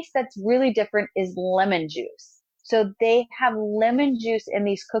piece that's really different is lemon juice. So they have lemon juice in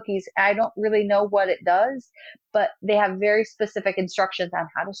these cookies. I don't really know what it does, but they have very specific instructions on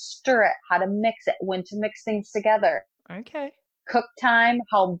how to stir it, how to mix it, when to mix things together. Okay. Cook time,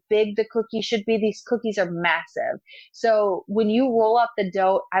 how big the cookie should be. These cookies are massive. So when you roll up the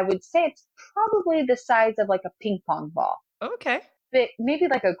dough, I would say it's probably the size of like a ping pong ball. Okay. Big, maybe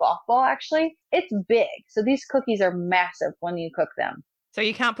like a golf ball, actually. It's big. So these cookies are massive when you cook them. So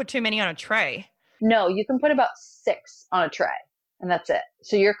you can't put too many on a tray. No, you can put about 6 on a tray, and that's it.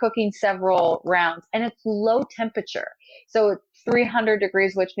 So you're cooking several rounds, and it's low temperature. So it's 300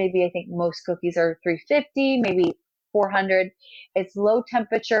 degrees, which maybe I think most cookies are 350, maybe 400. It's low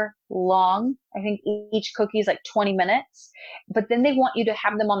temperature, long. I think each cookie is like 20 minutes. But then they want you to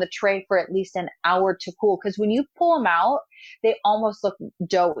have them on the tray for at least an hour to cool. Because when you pull them out, they almost look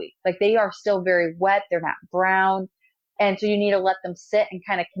doughy. Like they are still very wet. They're not brown. And so you need to let them sit and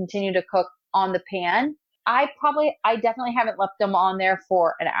kind of continue to cook on the pan. I definitely haven't left them on there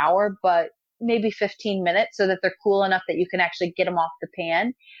for an hour, but maybe 15 minutes so that they're cool enough that you can actually get them off the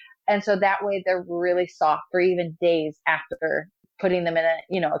pan. And so that way they're really soft for even days after putting them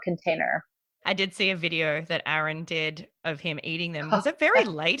in a container. I did see a video that Aaron did of him eating them. Was it very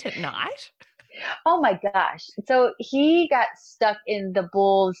late at night? Oh my gosh. So he got stuck in the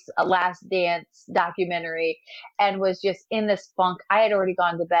Bulls Last Dance documentary and was just in this funk. I had already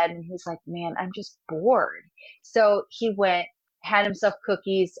gone to bed and he's like, man, I'm just bored. So he went, had himself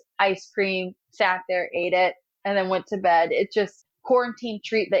cookies, ice cream, sat there, ate it, and then went to bed. It's just quarantine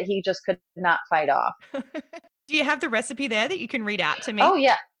treat that he just could not fight off. Do you have the recipe there that you can read out to me? Oh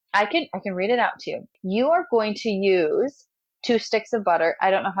yeah, I can read it out to you. You are going to use 2 sticks of butter.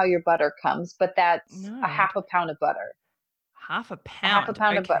 I don't know how your butter comes, but that's a half a pound of butter. Half a pound. Half a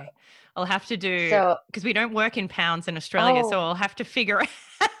pound of butter. I'll have to do, because we don't work in pounds in Australia, so I'll have to figure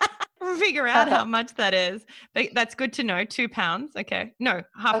out how much that is. But that's good to know. 2 pounds. Okay. No,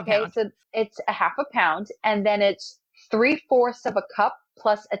 half a pound. Okay, so it's a half a pound, and then it's 3/4 of a cup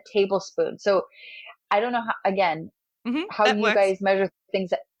plus a tablespoon. So I don't know how, again, how you works. guys measure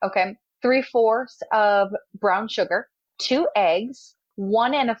things. Okay. 3/4 of brown sugar, 2 eggs,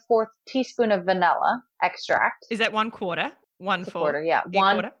 1 1/4 teaspoon of vanilla extract. Is that 1/4? 1/4. Quarter, yeah.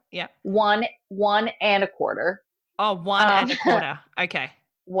 1/4. Yeah. 1 1/4. Oh, 1 1/4. Okay.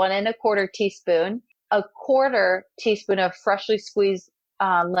 1 1/4 teaspoon, 1/4 teaspoon of freshly squeezed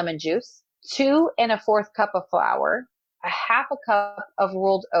lemon juice, 2 1/4 cup of flour, a half a cup of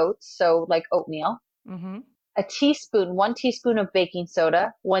rolled oats, so like oatmeal, one teaspoon of baking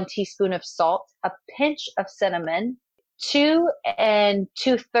soda, 1 teaspoon of salt, a pinch of cinnamon, 2 and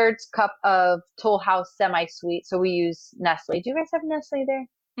 2/3 cup of Toll House semi-sweet. So we use Nestle. Do you guys have Nestle there?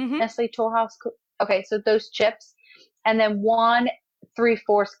 Mm-hmm. Nestle Toll House. Okay, so those chips, and then 1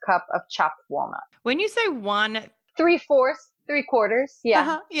 3/4 cup of chopped walnut. When you say one, 3/4, 3/4.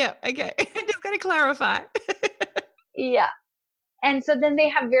 Yeah, yeah, okay. Just got to clarify. yeah. And so then they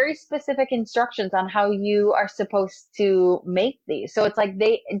have very specific instructions on how you are supposed to make these. So it's like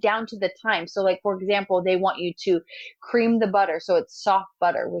they down to the time. So like, for example, they want you to cream the butter. So it's soft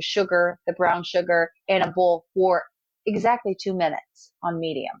butter with sugar, the brown sugar in a bowl for exactly 2 minutes on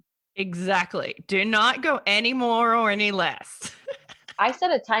medium. Exactly. Do not go any more or any less. I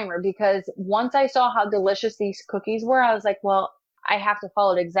set a timer because once I saw how delicious these cookies were, I was like, well, I have to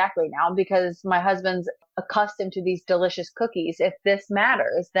follow it exactly now because my husband's accustomed to these delicious cookies. If this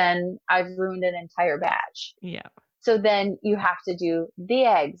matters, then I've ruined an entire batch. Yeah. So then you have to do the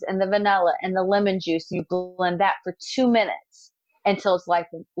eggs and the vanilla and the lemon juice. You blend that for 2 minutes until it's light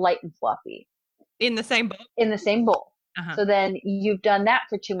and fluffy In the same bowl? in the same bowl. Uh-huh. So then you've done that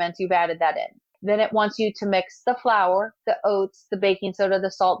for 2 minutes. You've added that in. Then it wants you to mix the flour, the oats, the baking soda,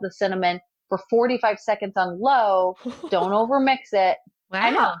 the salt, the cinnamon for 45 seconds on low. Don't overmix it. Wow. I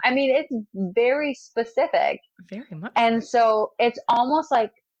know. I mean, it's very specific. Very much. And so it's almost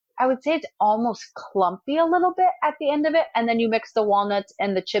like, I would say it's almost clumpy a little bit at the end of it. And then you mix the walnuts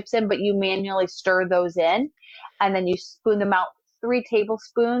and the chips in, but you manually stir those in. And then you spoon them out 3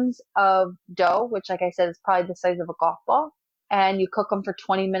 tablespoons of dough, which, like I said, is probably the size of a golf ball. And you cook them for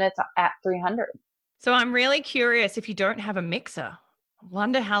 20 minutes at 300. So I'm really curious if you don't have a mixer. I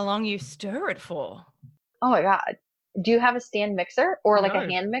wonder how long you stir it for. Oh my God. Do you have a stand mixer or like No. a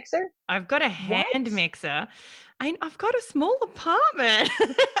hand mixer? I've got a hand What? mixer. I've got a small apartment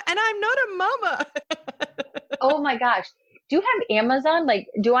and I'm not a mama. Oh my gosh. Do you have Amazon? Like,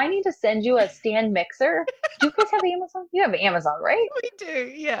 do I need to send you a stand mixer? Do you guys have Amazon? You have Amazon, right? We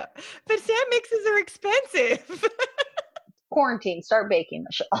do, yeah. But stand mixers are expensive. Quarantine, start baking,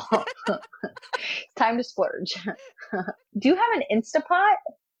 Michelle. It's time to splurge. Do you have an Instapot?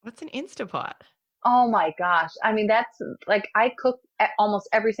 What's an Instapot? Oh my gosh. I mean, that's like I cook at almost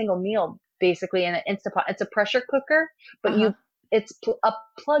every single meal basically in an Instapot. It's a pressure cooker, but Uh-huh. it's a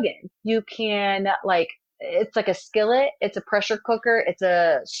plug-in. You can like, it's like a skillet. It's a pressure cooker. It's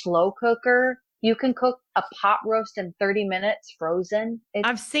a slow cooker. You can cook a pot roast in 30 minutes frozen.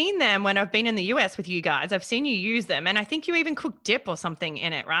 I've seen them when I've been in the US with you guys. I've seen you use them. And I think you even cook dip or something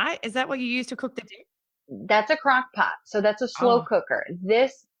in it, right? Is that what you use to cook the dip? That's a crock pot. So that's a slow Oh, cooker.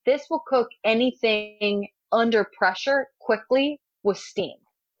 This will cook anything under pressure quickly with steam.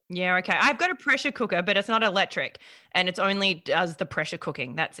 yeah, okay. I've got a pressure cooker, but it's not electric and it's only does the pressure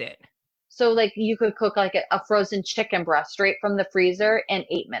cooking. That's it. So like you could cook like a frozen chicken breast straight from the freezer in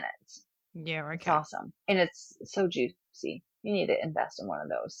 8 minutes. Yeah, It's okay. awesome. And it's so juicy. You need to invest in one of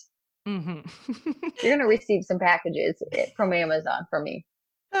those. Mm-hmm. You're going to receive some packages from Amazon from me.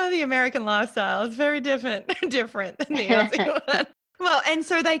 Oh, the American lifestyle is very different than the Aussie one. Well, and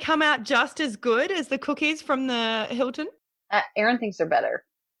so they come out just as good as the cookies from the Hilton? Aaron thinks they're better.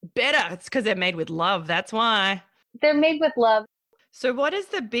 Better. It's because they're made with love. That's why. They're made with love. So what is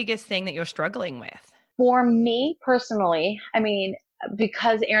the biggest thing that you're struggling with? For me personally, I mean,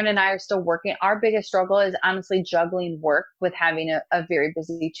 because Aaron and I are still working, our biggest struggle is honestly juggling work with having a very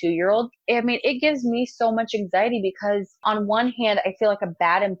busy 2-year-old. I mean, it gives me so much anxiety because on one hand, I feel like a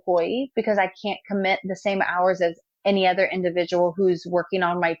bad employee because I can't commit the same hours as any other individual who's working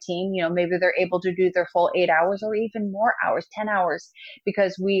on my team. You know, maybe they're able to do their full 8 hours or even more hours, 10 hours,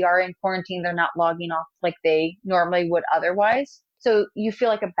 because we are in quarantine. They're not logging off like they normally would otherwise. So you feel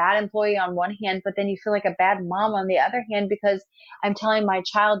like a bad employee on one hand, but then you feel like a bad mom on the other hand because I'm telling my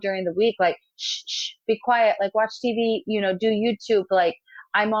child during the week, like, shh, shh, be quiet, like watch TV, you know, do YouTube, like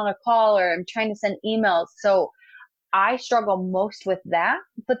I'm on a call or I'm trying to send emails. So I struggle most with that.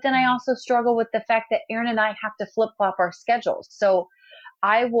 But then I also struggle with the fact that Aaron and I have to flip flop our schedules. So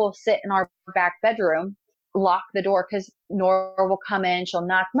I will sit in our back bedroom, lock the door because Nora will come in. She'll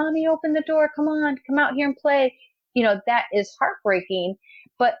knock, Mommy, open the door. Come on, come out here and play. You know, that is heartbreaking.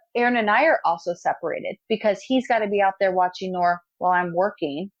 But Aaron and I are also separated because he's got to be out there watching Nora while I'm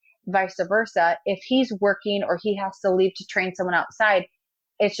working, vice versa. If he's working or he has to leave to train someone outside,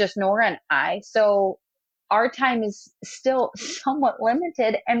 it's just Nora and I. So our time is still somewhat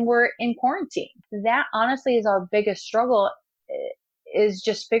limited and we're in quarantine. That honestly is our biggest struggle, is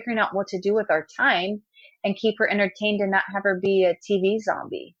just figuring out what to do with our time and keep her entertained and not have her be a TV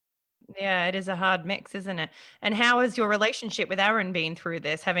zombie. Yeah, it is a hard mix, isn't it? And how has your relationship with Aaron been through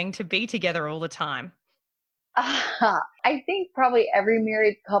this, having to be together all the time? I think probably every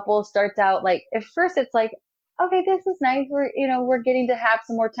married couple starts out like at first it's like, okay, this is nice. We're getting to have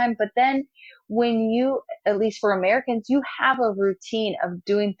some more time. But then when you, at least for Americans, you have a routine of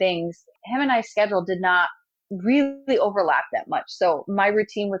doing things. Him and I's schedule did not really overlap that much. So my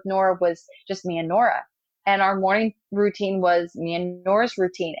routine with Nora was just me and Nora. And our morning routine was me and Nora's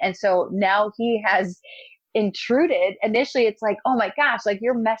routine. And so now he has intruded. Initially it's like, oh my gosh, like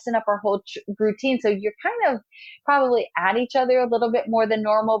you're messing up our whole routine. So you're kind of probably at each other a little bit more than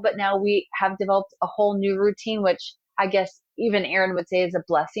normal, but now we have developed a whole new routine, which I guess even Aaron would say is a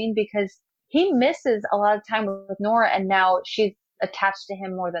blessing because he misses a lot of time with Nora, and now she's attached to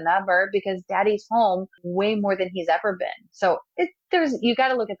him more than ever because daddy's home way more than he's ever been. So you got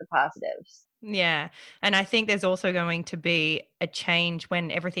to look at the positives. Yeah. And I think there's also going to be a change when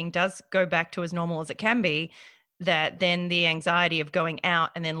everything does go back to as normal as it can be, that then the anxiety of going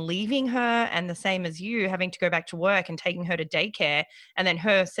out and then leaving her, and the same as you having to go back to work and taking her to daycare, and then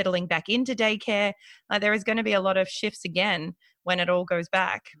her settling back into daycare, there is going to be a lot of shifts again when it all goes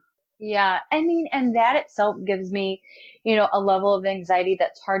back. Yeah, I mean, and that itself gives me, a level of anxiety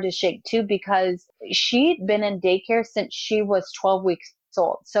that's hard to shake too, because she'd been in daycare since she was 12 weeks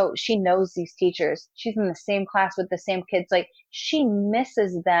old. So she knows these teachers. She's in the same class with the same kids. Like she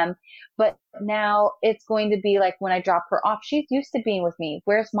misses them. But now it's going to be like when I drop her off, she's used to being with me.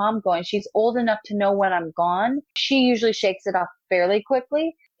 Where's mom going? She's old enough to know when I'm gone. She usually shakes it off fairly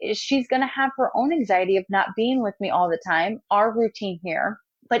quickly. She's going to have her own anxiety of not being with me all the time. Our routine here,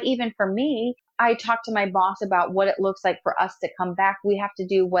 but even for me, I talked to my boss about what it looks like for us to come back. We have to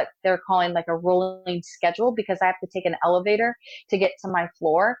do what they're calling like a rolling schedule because I have to take an elevator to get to my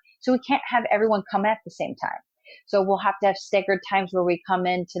floor. So we can't have everyone come at the same time. So we'll have to have staggered times where we come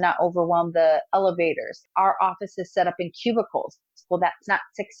in to not overwhelm the elevators. Our office is set up in cubicles. Well, that's not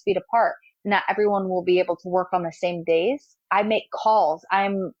 6 feet apart. Not everyone will be able to work on the same days. I make calls.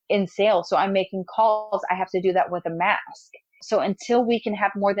 I'm in sales, so I'm making calls. I have to do that with a mask. So until we can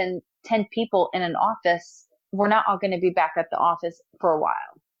have more than 10 people in an office, we're not all going to be back at the office for a while.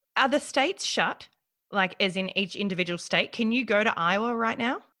 Are the states shut? Like, as in each individual state? Can you go to Iowa right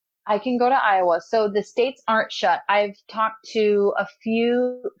now? I can go to Iowa. So the states aren't shut. I've talked to a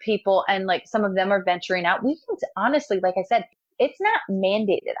few people and like some of them are venturing out. We can honestly, like I said, it's not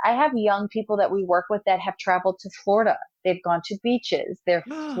mandated. I have young people that we work with that have traveled to Florida. They've gone to beaches. They're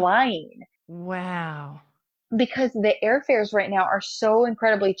flying. Wow. Because the airfares right now are so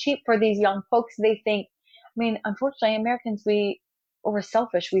incredibly cheap for these young folks. They think, I mean, unfortunately, Americans, we're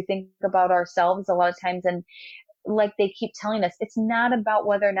selfish. We think about ourselves a lot of times. And like they keep telling us, it's not about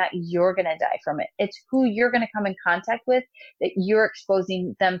whether or not you're going to die from it. It's who you're going to come in contact with, that you're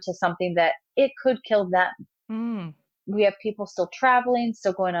exposing them to something that it could kill them. Mm. We have people still traveling,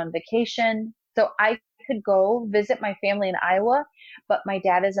 still going on vacation. So I could go visit my family in Iowa, but my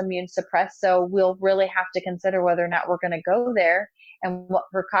dad is immune suppressed. So we'll really have to consider whether or not we're going to go there and what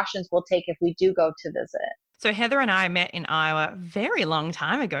precautions we'll take if we do go to visit. So Heather and I met in Iowa a very long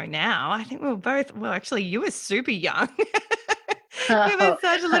time ago now. I think we were both, well, actually, you were super young. We were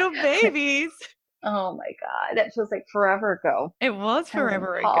such little babies. Oh my God. That feels like forever ago. It was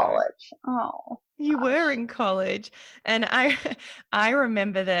forever ago. College. Oh. You were in college. And I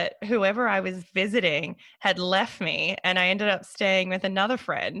remember that whoever I was visiting had left me and I ended up staying with another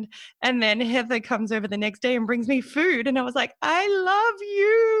friend. And then Heather comes over the next day and brings me food. And I was like, I love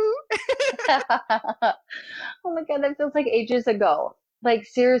you. Oh my God, that feels like ages ago. Like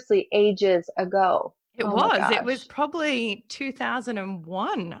seriously, ages ago. It Oh my was. It was gosh. probably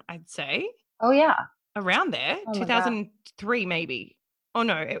 2001, I'd say. Oh yeah. Around there. Oh my God. 2003 maybe. Oh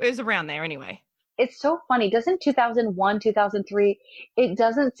no, it was around there anyway. It's so funny. Doesn't 2001, 2003, it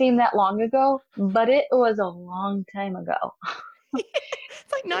doesn't seem that long ago, but it was a long time ago.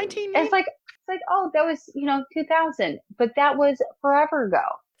 It's like 19 years. It's like, oh, that was, 2000, but that was forever ago.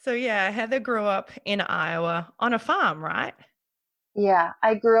 So yeah, Heather grew up in Iowa on a farm, right? Yeah,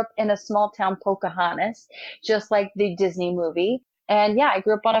 I grew up in a small town, Pocahontas, just like the Disney movie. And yeah, I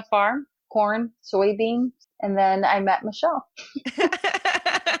grew up on a farm, corn, soybeans, and then I met Michelle.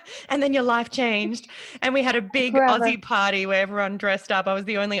 And then your life changed. And we had a big Forever. Aussie party where everyone dressed up. I was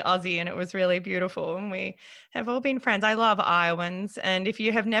the only Aussie and it was really beautiful. And we have all been friends. I love Iowans. And if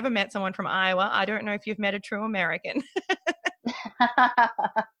you have never met someone from Iowa, I don't know if you've met a true American.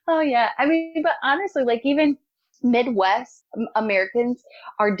 Oh yeah. I mean, but honestly, like even Midwest Americans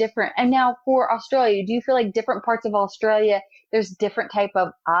are different. And now for Australia, do you feel like different parts of Australia, there's different type of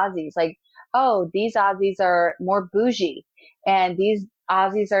Aussies? Like, oh, these Aussies are more bougie and these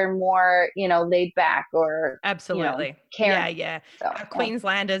Aussies are more, laid back or, Absolutely. caring. Yeah, yeah. So, yeah.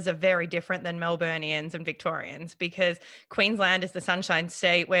 Queenslanders are very different than Melburnians and Victorians, because Queensland is the Sunshine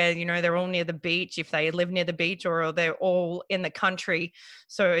State where, they're all near the beach if they live near the beach, or they're all in the country.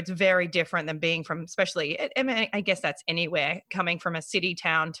 So it's very different than being from, especially, I mean, I guess that's anywhere. Coming from a city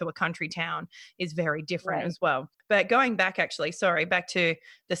town to a country town is very different Right. as well. But going back, actually, sorry, back to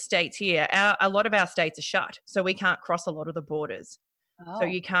the states here, a lot of our states are shut. So we can't cross a lot of the borders. So Oh,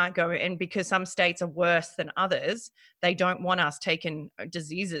 you can't go, and because some states are worse than others, they don't want us taking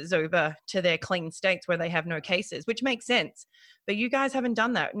diseases over to their clean states where they have no cases, which makes sense. But you guys haven't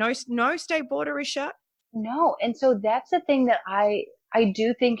done that. No state border is shut. no. And so that's the thing that I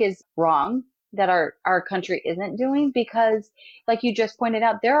do think is wrong that our country isn't doing, because like you just pointed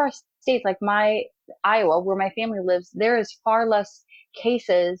out, there are states like my Iowa, where my family lives, there is far less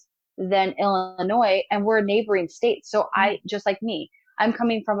cases than Illinois, and we're neighboring states. So Mm. just like me, I'm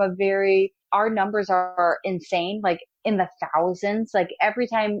coming from our numbers are insane, like in the thousands. Like every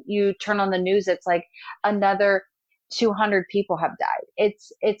time you turn on the news, it's like another 200 people have died.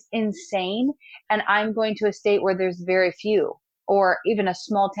 It's insane. And I'm going to a state where there's very few, or even a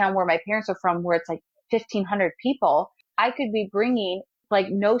small town where my parents are from, where it's like 1,500 people. I could be bringing like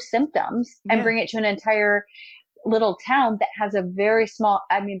no symptoms and Yeah. bring it to an entire little town that has a very small,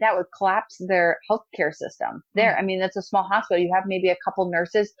 I mean, that would collapse their healthcare system Mm. there. I mean, that's a small hospital. You have maybe a couple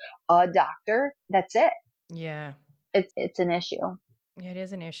nurses, a doctor. That's it. Yeah. It's an issue. It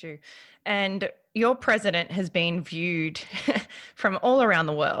is an issue. And your president has been viewed from all around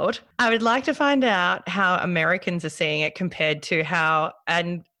the world. I would like to find out how Americans are seeing it compared to how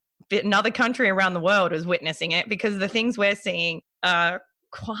another country around the world is witnessing it, because the things we're seeing are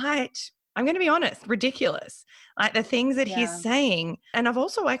quite, I'm going to be honest, ridiculous. Like the things that he's Yeah. saying. And I've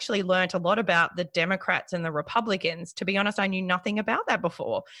also actually learned a lot about the Democrats and the Republicans. To be honest, I knew nothing about that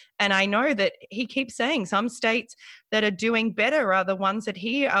before. And I know that he keeps saying some states that are doing better are the ones that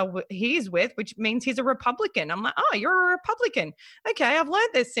he's with, which means he's a Republican. I'm like, oh, you're a Republican. Okay, I've learned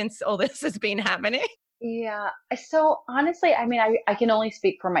this since all this has been happening. Yeah. So honestly, I mean, I can only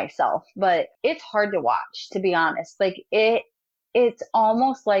speak for myself, but it's hard to watch, to be honest. Like it's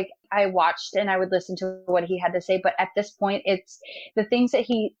almost like I watched and I would listen to what he had to say. But at this point, it's the things that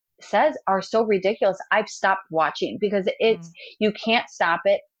he says are so ridiculous. I've stopped watching because Mm. you can't stop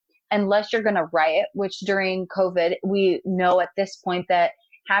it unless you're going to riot, which during COVID, we know at this point that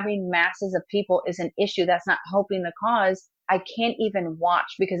having masses of people is an issue that's not helping the cause. I can't even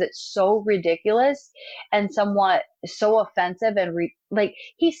watch because it's so ridiculous and somewhat so offensive and like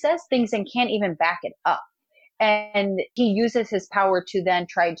he says things and can't even back it up. And he uses his power to then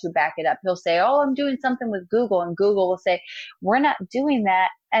try to back it up. He'll say, oh, I'm doing something with Google. And Google will say, we're not doing that.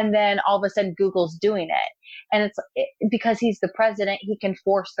 And then all of a sudden Google's doing it. And because he's the president, he can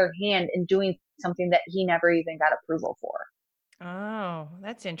force their hand in doing something that he never even got approval for. Oh,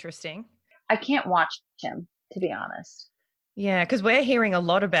 that's interesting. I can't watch him, to be honest. Yeah, because we're hearing a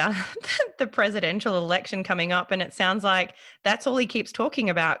lot about the presidential election coming up, and it sounds like that's all he keeps talking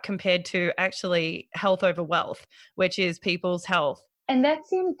about compared to actually health over wealth, which is people's health. And that's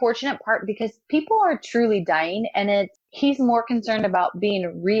the unfortunate part because people are truly dying, and he's more concerned about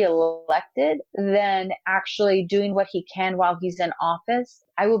being reelected than actually doing what he can while he's in office.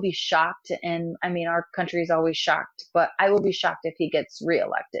 I will be shocked, and I mean, our country is always shocked, but I will be shocked if he gets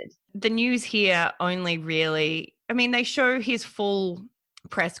reelected. The news here only really, I mean, they show his full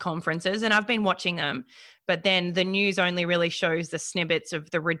press conferences, and I've been watching them, but then the news only really shows the snippets of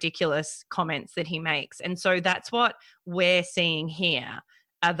the ridiculous comments that he makes. And so that's what we're seeing here,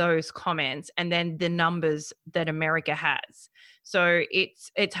 are those comments and then the numbers that America has. So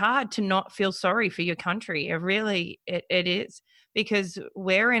it's hard to not feel sorry for your country. It is, because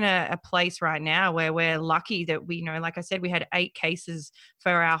we're in a place right now where we're lucky that we know, like I said, we had 8 cases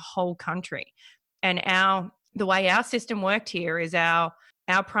for our whole country. And the way our system worked here is our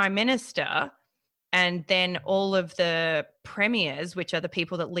prime minister and then all of the premiers, which are the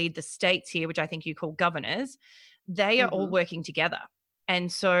people that lead the states here, which I think you call governors, they are all Hmm. working together. And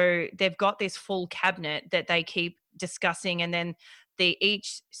so they've got this full cabinet that they keep discussing, and then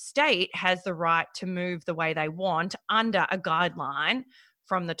each state has the right to move the way they want under a guideline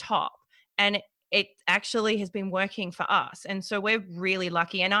from the top. And it actually has been working for us. And so we're really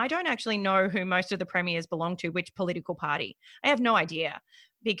lucky. And I don't actually know who most of the premiers belong to, which political party. I have no idea.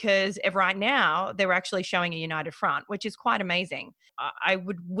 because right now they're actually showing a united front, which is quite amazing. I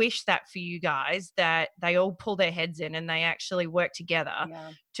would wish that for you guys, that they all pull their heads in and they actually work together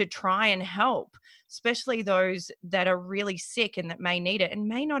Yeah. to try and help, especially those that are really sick and that may need it and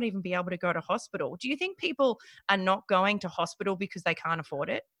may not even be able to go to hospital. Do you think people are not going to hospital because they can't afford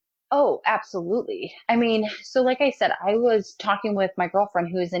it? Oh, absolutely. I mean, so like I said, I was talking with my girlfriend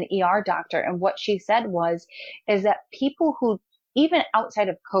who is an ER doctor, and what she said is that people who, even outside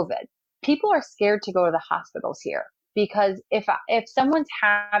of COVID, people are scared to go to the hospitals here because if someone's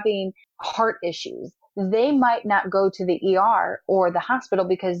having heart issues, they might not go to the ER or the hospital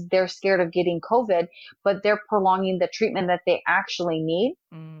because they're scared of getting COVID, but they're prolonging the treatment that they actually need.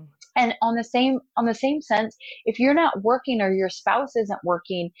 Mm. And on the same sense, if you're not working or your spouse isn't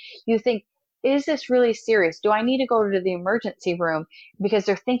working, you think, is this really serious? Do I need to go to the emergency room because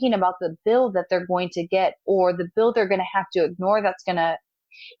they're thinking about the bill that they're going to get or the bill they're going to have to ignore that's going to,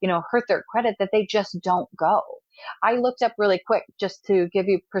 hurt their credit, that they just don't go. I looked up really quick just to give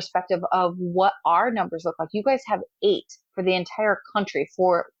you perspective of what our numbers look like. You guys have 8 for the entire country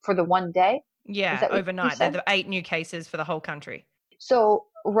for the one day. Is Yeah, that what you overnight. They're said? the 8 new cases for the whole country. So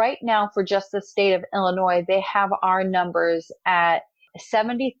right now for just the state of Illinois, they have our numbers at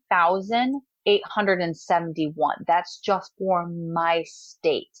 70,871. That's just for my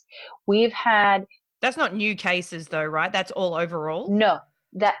state. We've had That's not new cases though, right? That's all overall? no,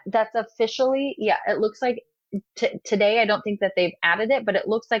 that's officially, yeah, it looks like today, I don't think that they've added it, but it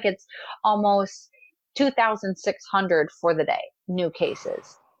looks like it's almost 2,600 for the day, new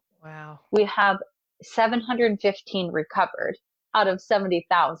cases. Wow. We have 715 recovered out of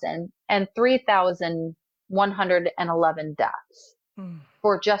 70,000 and 3,111 deaths Mm.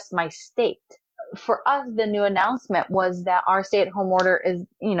 for just my state. For us, the new announcement was that our stay at home order is,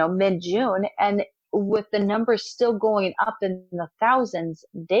 mid-June. And with the numbers still going up in the thousands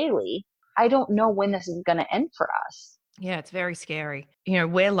daily, I don't know when this is going to end for us. Yeah, it's very scary.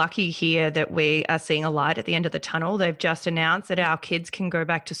 We're lucky here that we are seeing a light at the end of the tunnel. They've just announced that our kids can go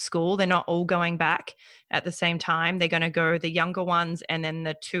back to school. They're not all going back at the same time. They're going to go the younger ones and then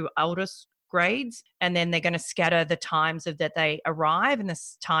the 2 oldest grades, and then they're going to scatter the times of that they arrive and the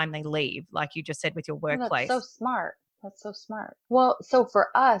time they leave, like you just said with your Oh, that's so workplace. smart. That's so smart. Well, so for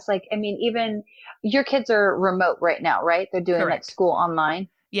us, like, I mean, even your kids are remote right now, right? They're doing like Correct. school online.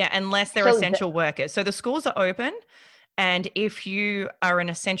 Yeah, unless they're So essential workers. So the schools are open. And if you are an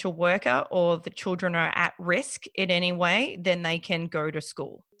essential worker or the children are at risk in any way, then they can go to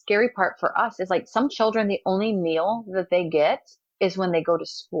school. scary part for us is like some children, the only meal that they get is when they go to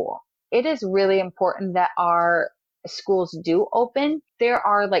school. It is really important that our schools do open. There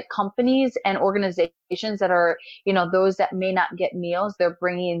are like companies and organizations that are, those that may not get meals, they're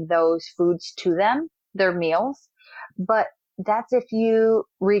bringing those foods to them, their meals. But that's if you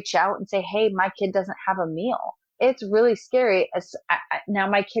reach out and say, hey, my kid doesn't have a meal. It's really scary. Now,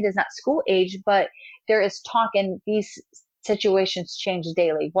 my kid is not school age, but there is talk, and these situations change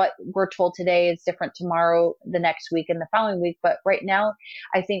daily. What we're told today is different tomorrow, the next week, and the following week. But right now,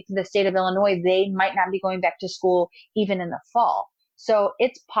 I think the state of Illinois, they might not be going back to school even in the fall. So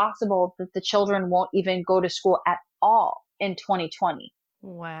it's possible that the children won't even go to school at all in 2020. So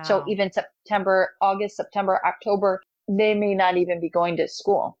Wow. even August, September, October, they may not even be going to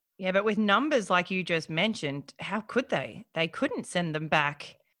school. Yeah, but with numbers like you just mentioned, how could they? They couldn't send them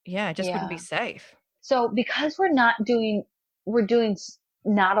back. Yeah, it just wouldn't be Yeah. safe. So because we're doing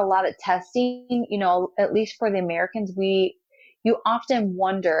not a lot of testing, at least for the Americans, you often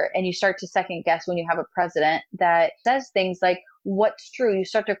wonder and you start to second guess when you have a president that says things like, what's true? You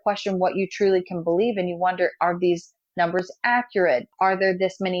start to question what you truly can believe, and you wonder, are these numbers accurate? Are there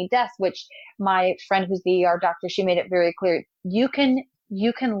this many deaths? Which my friend who's the ER doctor, she made it very clear. You can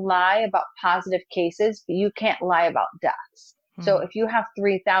lie about positive cases, but you can't lie about deaths. So Hmm. if you have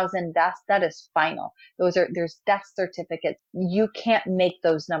 3,000 deaths, that is final. There's death certificates. You can't make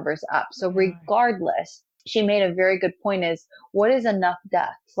those numbers up. So No. regardless, she made a very good point is, what is enough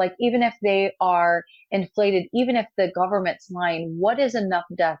deaths? Like, even if they are inflated, even if the government's lying, what is enough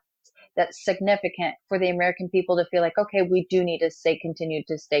deaths that's significant for the American people to feel like, okay, we do need to continue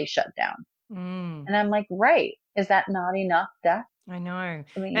to stay shut down. Mm. And I'm like, right. Is that not enough death? I know. I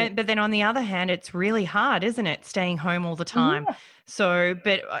mean, But then on the other hand, it's really hard, isn't it? Staying home all the time. yeah, So,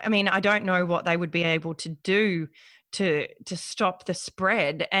 but I mean, I don't know what they would be able to do to stop the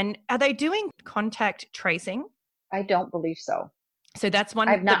spread. And are they doing contact tracing? I don't believe so. So that's one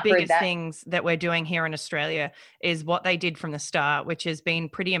I've of the not heard biggest that. things that we're doing here in Australia is what they did from the start, which has been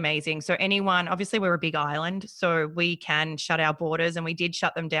pretty amazing. So anyone, obviously we're a big island, so we can shut our borders, and we did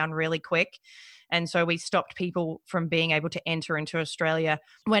shut them down really quick. And so we stopped people from being able to enter into Australia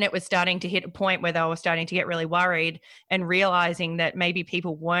when it was starting to hit a point where they were starting to get really worried and realizing that maybe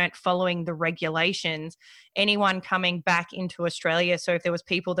people weren't following the regulations. Anyone coming back into Australia, so if there was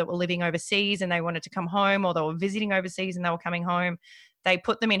people that were living overseas and they wanted to come home, or they were visiting overseas and they were coming home, they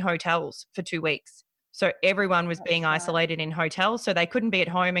put them in hotels for 2 weeks. So everyone was being isolated in hotels. So they couldn't be at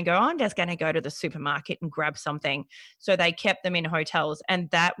home and go, I'm just going to go to the supermarket and grab something. So they kept them in hotels. And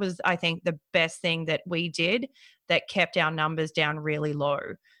that was, I think, the best thing that we did that kept our numbers down really low,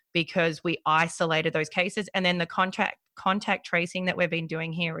 because we isolated those cases. And then the contact tracing that we've been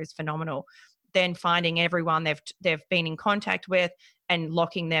doing here is phenomenal. Then finding everyone they've been in contact with and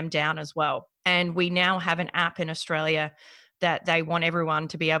locking them down as well. And we now have an app in Australia that they want everyone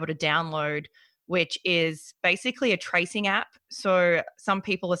to be able to download, which is basically a tracing app. So some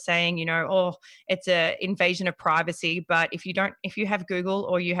people are saying, oh, it's an invasion of privacy. But if you have Google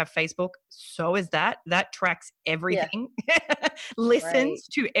or you have Facebook, so is that. That tracks everything, listens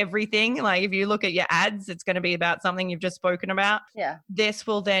to everything. Like if you look at your ads, it's going to be about something you've just spoken about. Yeah. This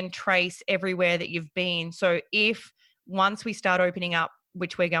will then trace everywhere that you've been. So if once we start opening up,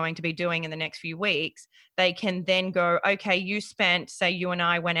 which we're going to be doing in the next few weeks, they can then go, okay, say you and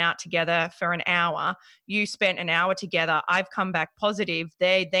I went out together for an hour. You spent an hour together. I've come back positive.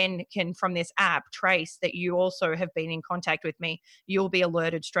 They then can, from this app, trace that you also have been in contact with me. You'll be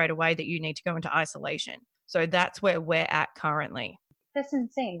alerted straight away that you need to go into isolation. So that's where we're at currently. That's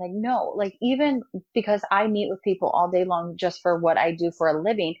insane. Like, no, like even because I meet with people all day long just for what I do for a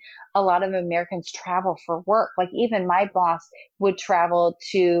living, a lot of Americans travel for work. Like even my boss would travel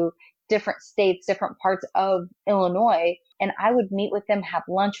to different states, different parts of Illinois, and I would meet with them, have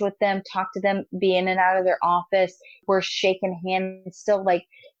lunch with them, talk to them, be in and out of their office. We're shaking hands still. Like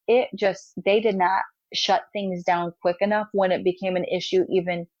they did not shut things down quick enough when it became an issue.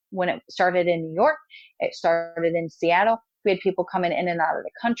 Even when it started in New York, it started in Seattle. We had people coming in and out of the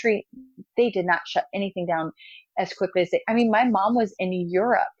country. They did not shut anything down as quickly as my mom was in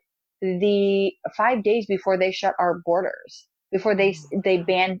Europe the 5 days before they shut our borders, before they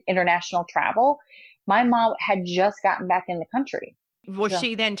banned international travel. My mom had just gotten back in the country. Was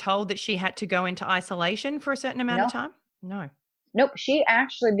she then told that she had to go into isolation for a certain amount of time? No. Nope. She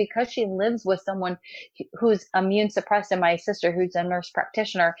actually, because she lives with someone who's immune suppressed, and my sister, who's a nurse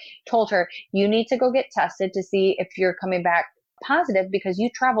practitioner, told her, you need to go get tested to see if you're coming back positive because you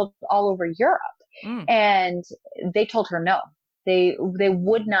traveled all over Europe. And they told her no, they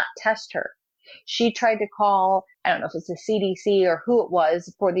would not test her. She tried to call, I don't know if it's the CDC or who it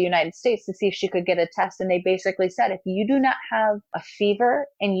was for the United States, to see if she could get a test. And they basically said, if you do not have a fever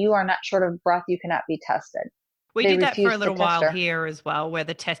and you are not short of breath, you cannot be tested. We did that for a little while here as well, where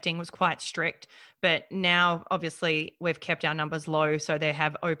the testing was quite strict. But now, obviously, we've kept our numbers low. So they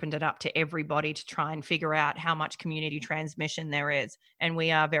have opened it up to everybody to try and figure out how much community transmission there is. And we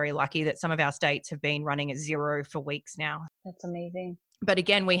are very lucky that some of our states have been running at 0 for weeks now. That's amazing. But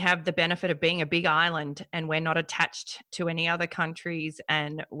again, we have the benefit of being a big island and we're not attached to any other countries.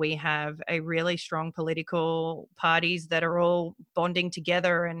 And we have a really strong political parties that are all bonding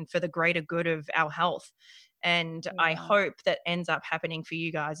together and for the greater good of our health. And I hope that ends up happening for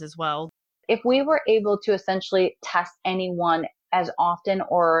you guys as well. If we were able to essentially test anyone as often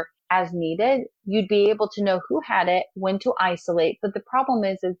or as needed, you'd be able to know who had it, when to isolate. But the problem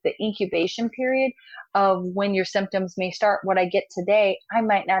is the incubation period of when your symptoms may start. What I get today, I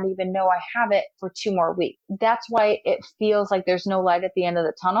might not even know I have it for 2 more weeks. That's why it feels like there's no light at the end of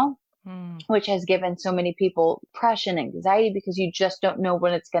the tunnel. Which has given so many people depression, anxiety, because you just don't know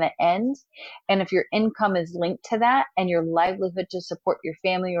when it's going to end. And if your income is linked to that and your livelihood to support your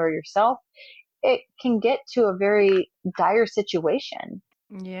family or yourself, it can get to a very dire situation.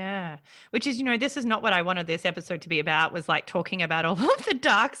 Yeah. Which is, this is not what I wanted this episode to be about, was like talking about all of the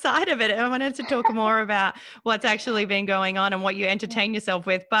dark side of it. I wanted to talk more about what's actually been going on and what you entertain yourself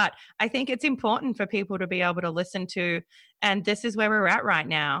with. But I think it's important for people to be able to listen to, and this is where we're at right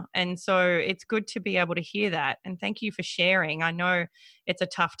now. And so it's good to be able to hear that. And thank you for sharing. I know it's a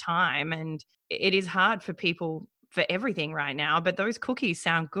tough time and it is hard for people for everything right now, but those cookies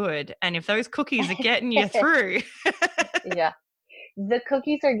sound good. And if those cookies are getting you through. Yeah. The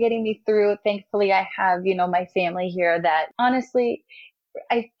cookies are getting me through. Thankfully, I have, my family here that honestly,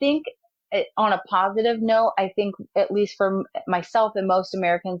 I think on a positive note, I think at least for myself and most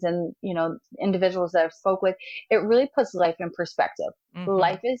Americans and, individuals that I've spoke with, it really puts life in perspective.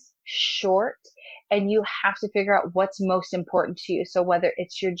 Life is short and you have to figure out what's most important to you. So whether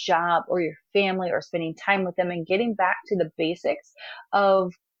it's your job or your family or spending time with them and getting back to the basics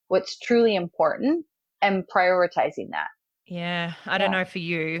of what's truly important and prioritizing that. Yeah, I don't Yeah. know for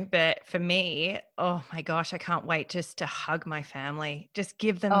you, but for me, oh my gosh, I can't wait just to hug my family. Just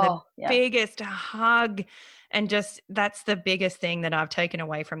give them the Oh, yeah. biggest hug. And just that's the biggest thing that I've taken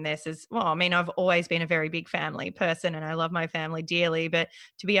away from this is, well, I mean, I've always been a very big family person and I love my family dearly, but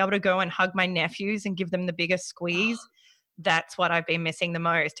to be able to go and hug my nephews and give them the biggest squeeze, that's what I've been missing the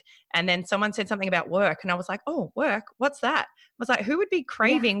most. And then someone said something about work, and I was like, oh, work? What's that? I was like, who would be Yeah.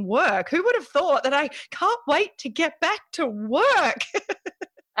 craving work? Who would have thought that I can't wait to get back to work?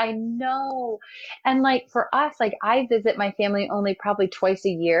 I know. And like for us, like I visit my family only probably twice a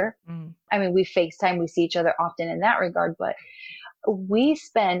year. Mm. I mean, we FaceTime, we see each other often in that regard, but we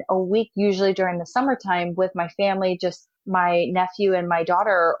spend a week usually during the summertime with my family. Just my nephew and my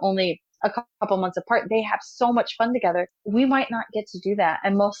daughter are only a couple months apart. They have so much fun together. We might not get to do that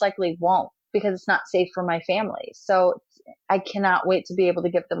and most likely won't because it's not safe for my family. So I cannot wait to be able to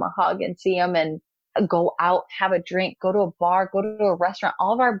give them a hug and see them and go out, have a drink, go to a bar, go to a restaurant.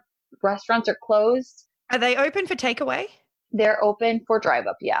 All of our restaurants are closed. Are they open for takeaway? They're open for drive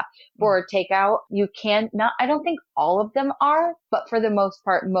up. Yeah. For takeout, you can not, I don't think all of them are, but for the most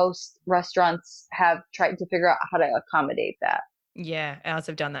part, most restaurants have tried to figure out how to accommodate that. Yeah, ours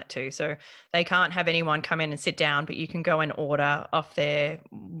have done that too. So they can't have anyone come in and sit down, but you can go and order off their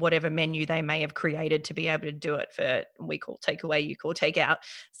whatever menu they may have created to be able to do it for, we call takeaway, you call takeout.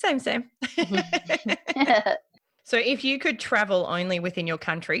 Same, same. So if you could travel only within your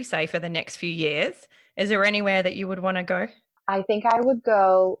country, say for the next few years, is there anywhere that you would want to go? I think I would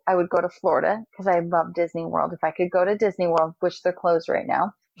go to Florida because I love Disney World. If I could go to Disney World, which they're closed right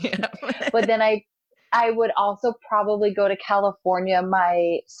now, Yeah. but then I would also probably go to California.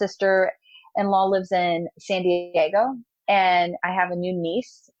 My sister-in-law lives in San Diego and I have a new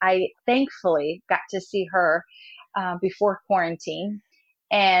niece. I thankfully got to see her before quarantine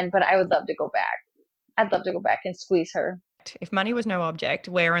but I would love to go back. I'd love to go back and squeeze her. If money was no object,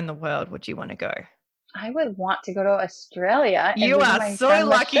 where in the world would you want to go? I would want to go to Australia and You visit are my so friend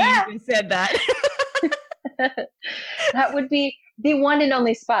lucky you Michelle. even said that. That would be the one and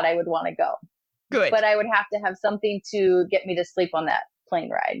only spot I would want to go. Good. But I would have to have something to get me to sleep on that plane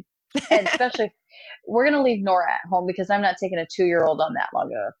ride. And especially if we're going to leave Nora at home because I'm not taking a 2-year-old on that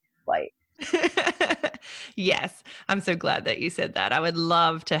long a flight. Yes, I'm so glad that you said that. I would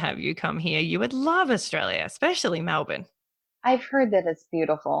love to have you come here. You would love Australia, especially Melbourne. I've heard that it's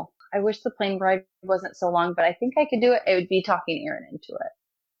beautiful. I wish the plane ride wasn't so long, but I think I could do it. It would be talking Aaron into it.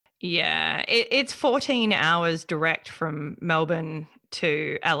 Yeah, it's 14 hours direct from Melbourne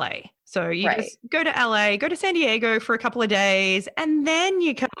to LA. So you Right. just go to LA, go to San Diego for a couple of days, and then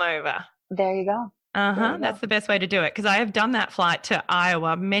you come over. There you go. Uh-huh. you go. That's the best way to do it. Because I have done that flight to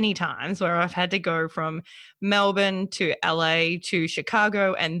Iowa many times where I've had to go from Melbourne to LA to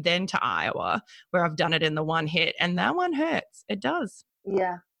Chicago and then to Iowa, where I've done it in the one hit. And that one hurts. It does.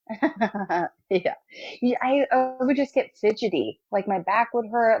 Yeah. Yeah. I would just get fidgety. Like my back would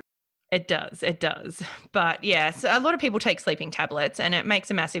hurt. It does. It does. But yes, a lot of people take sleeping tablets and it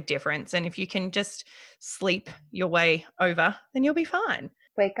makes a massive difference. And if you can just sleep your way over, then you'll be fine.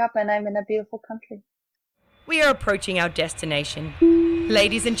 Wake up and I'm in a beautiful country. We are approaching our destination.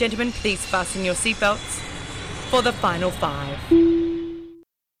 Ladies and gentlemen, please fasten your seatbelts for the final 5.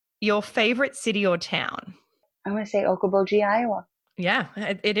 Your favorite city or town? I'm going to say Okoboji, Iowa. Yeah,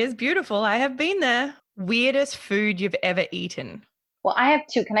 it is beautiful. I have been there. Weirdest food you've ever eaten? Well, I have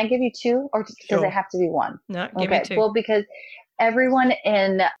 2. Can I give you 2 or does Sure. it have to be 1? No, give me 2. Well, because everyone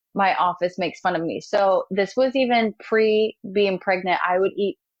in my office makes fun of me. So this was even pre being pregnant. I would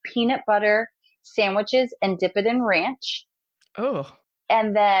eat peanut butter sandwiches and dip it in ranch. Oh,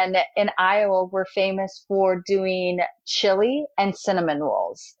 And then in Iowa, we're famous for doing chili and cinnamon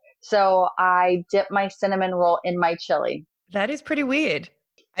rolls. So I dip my cinnamon roll in my chili. that is pretty weird.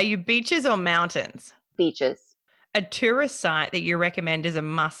 Are you beaches or mountains? Beaches. A tourist site that you recommend is a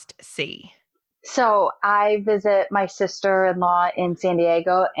must see? So I visit my sister-in-law in San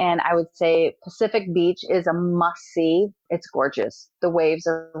Diego, and I would say Pacific Beach is a must-see. It's gorgeous. The waves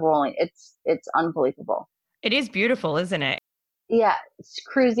are rolling. It's unbelievable. It is beautiful, isn't it? Yeah, it's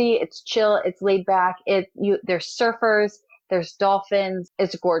cruisy. It's chill. It's laid back. There's surfers. There's dolphins.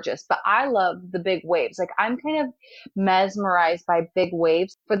 It's gorgeous. But I love the big waves. Like I'm kind of mesmerized by big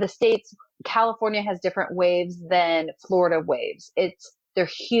waves. For the States, California has different waves than Florida waves. They're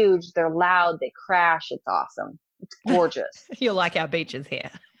huge. They're loud. They crash. It's awesome. It's gorgeous. You'll like our beaches here.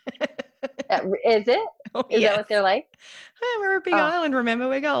 Is it? Oh, Is yes. that what they're like? Hey, we're a big Oh. island, remember?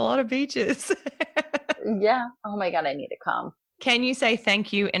 We got a lot of beaches. Yeah. Oh my God, I need to come. Can you say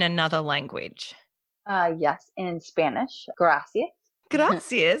thank you in another language? Yes, in Spanish. Gracias.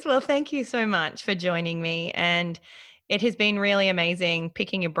 Gracias. Well, thank you so much for joining me. And It has been really amazing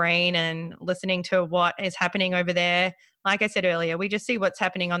picking your brain and listening to what is happening over there. Like I said earlier, we just see what's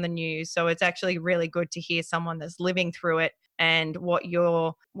happening on the news. So it's actually really good to hear someone that's living through it and what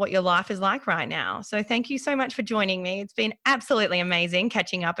your life is like right now. So thank you so much for joining me. It's been absolutely amazing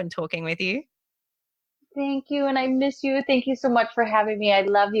catching up and talking with you. Thank you. And I miss you. Thank you so much for having me. I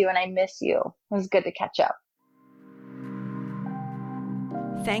love you and I miss you. It was good to catch up.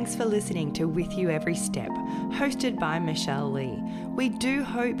 Thanks for listening to With You Every Step, hosted by Michelle Lee. We do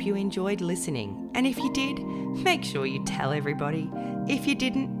hope you enjoyed listening, and if you did, make sure you tell everybody. If you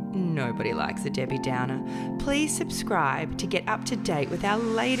didn't, nobody likes a Debbie Downer. Please subscribe to get up to date with our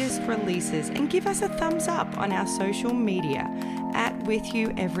latest releases and give us a thumbs up on our social media at With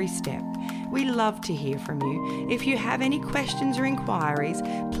You Every Step. We love to hear from you. If you have any questions or inquiries,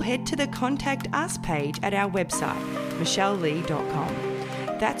 head to the Contact Us page at our website, michellelee.com.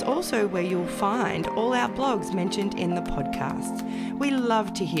 That's also where you'll find all our blogs mentioned in the podcast. We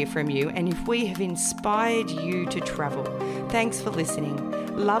love to hear from you, and if we have inspired you to travel, thanks for listening.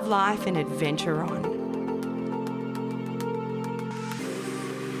 Love life and adventure on.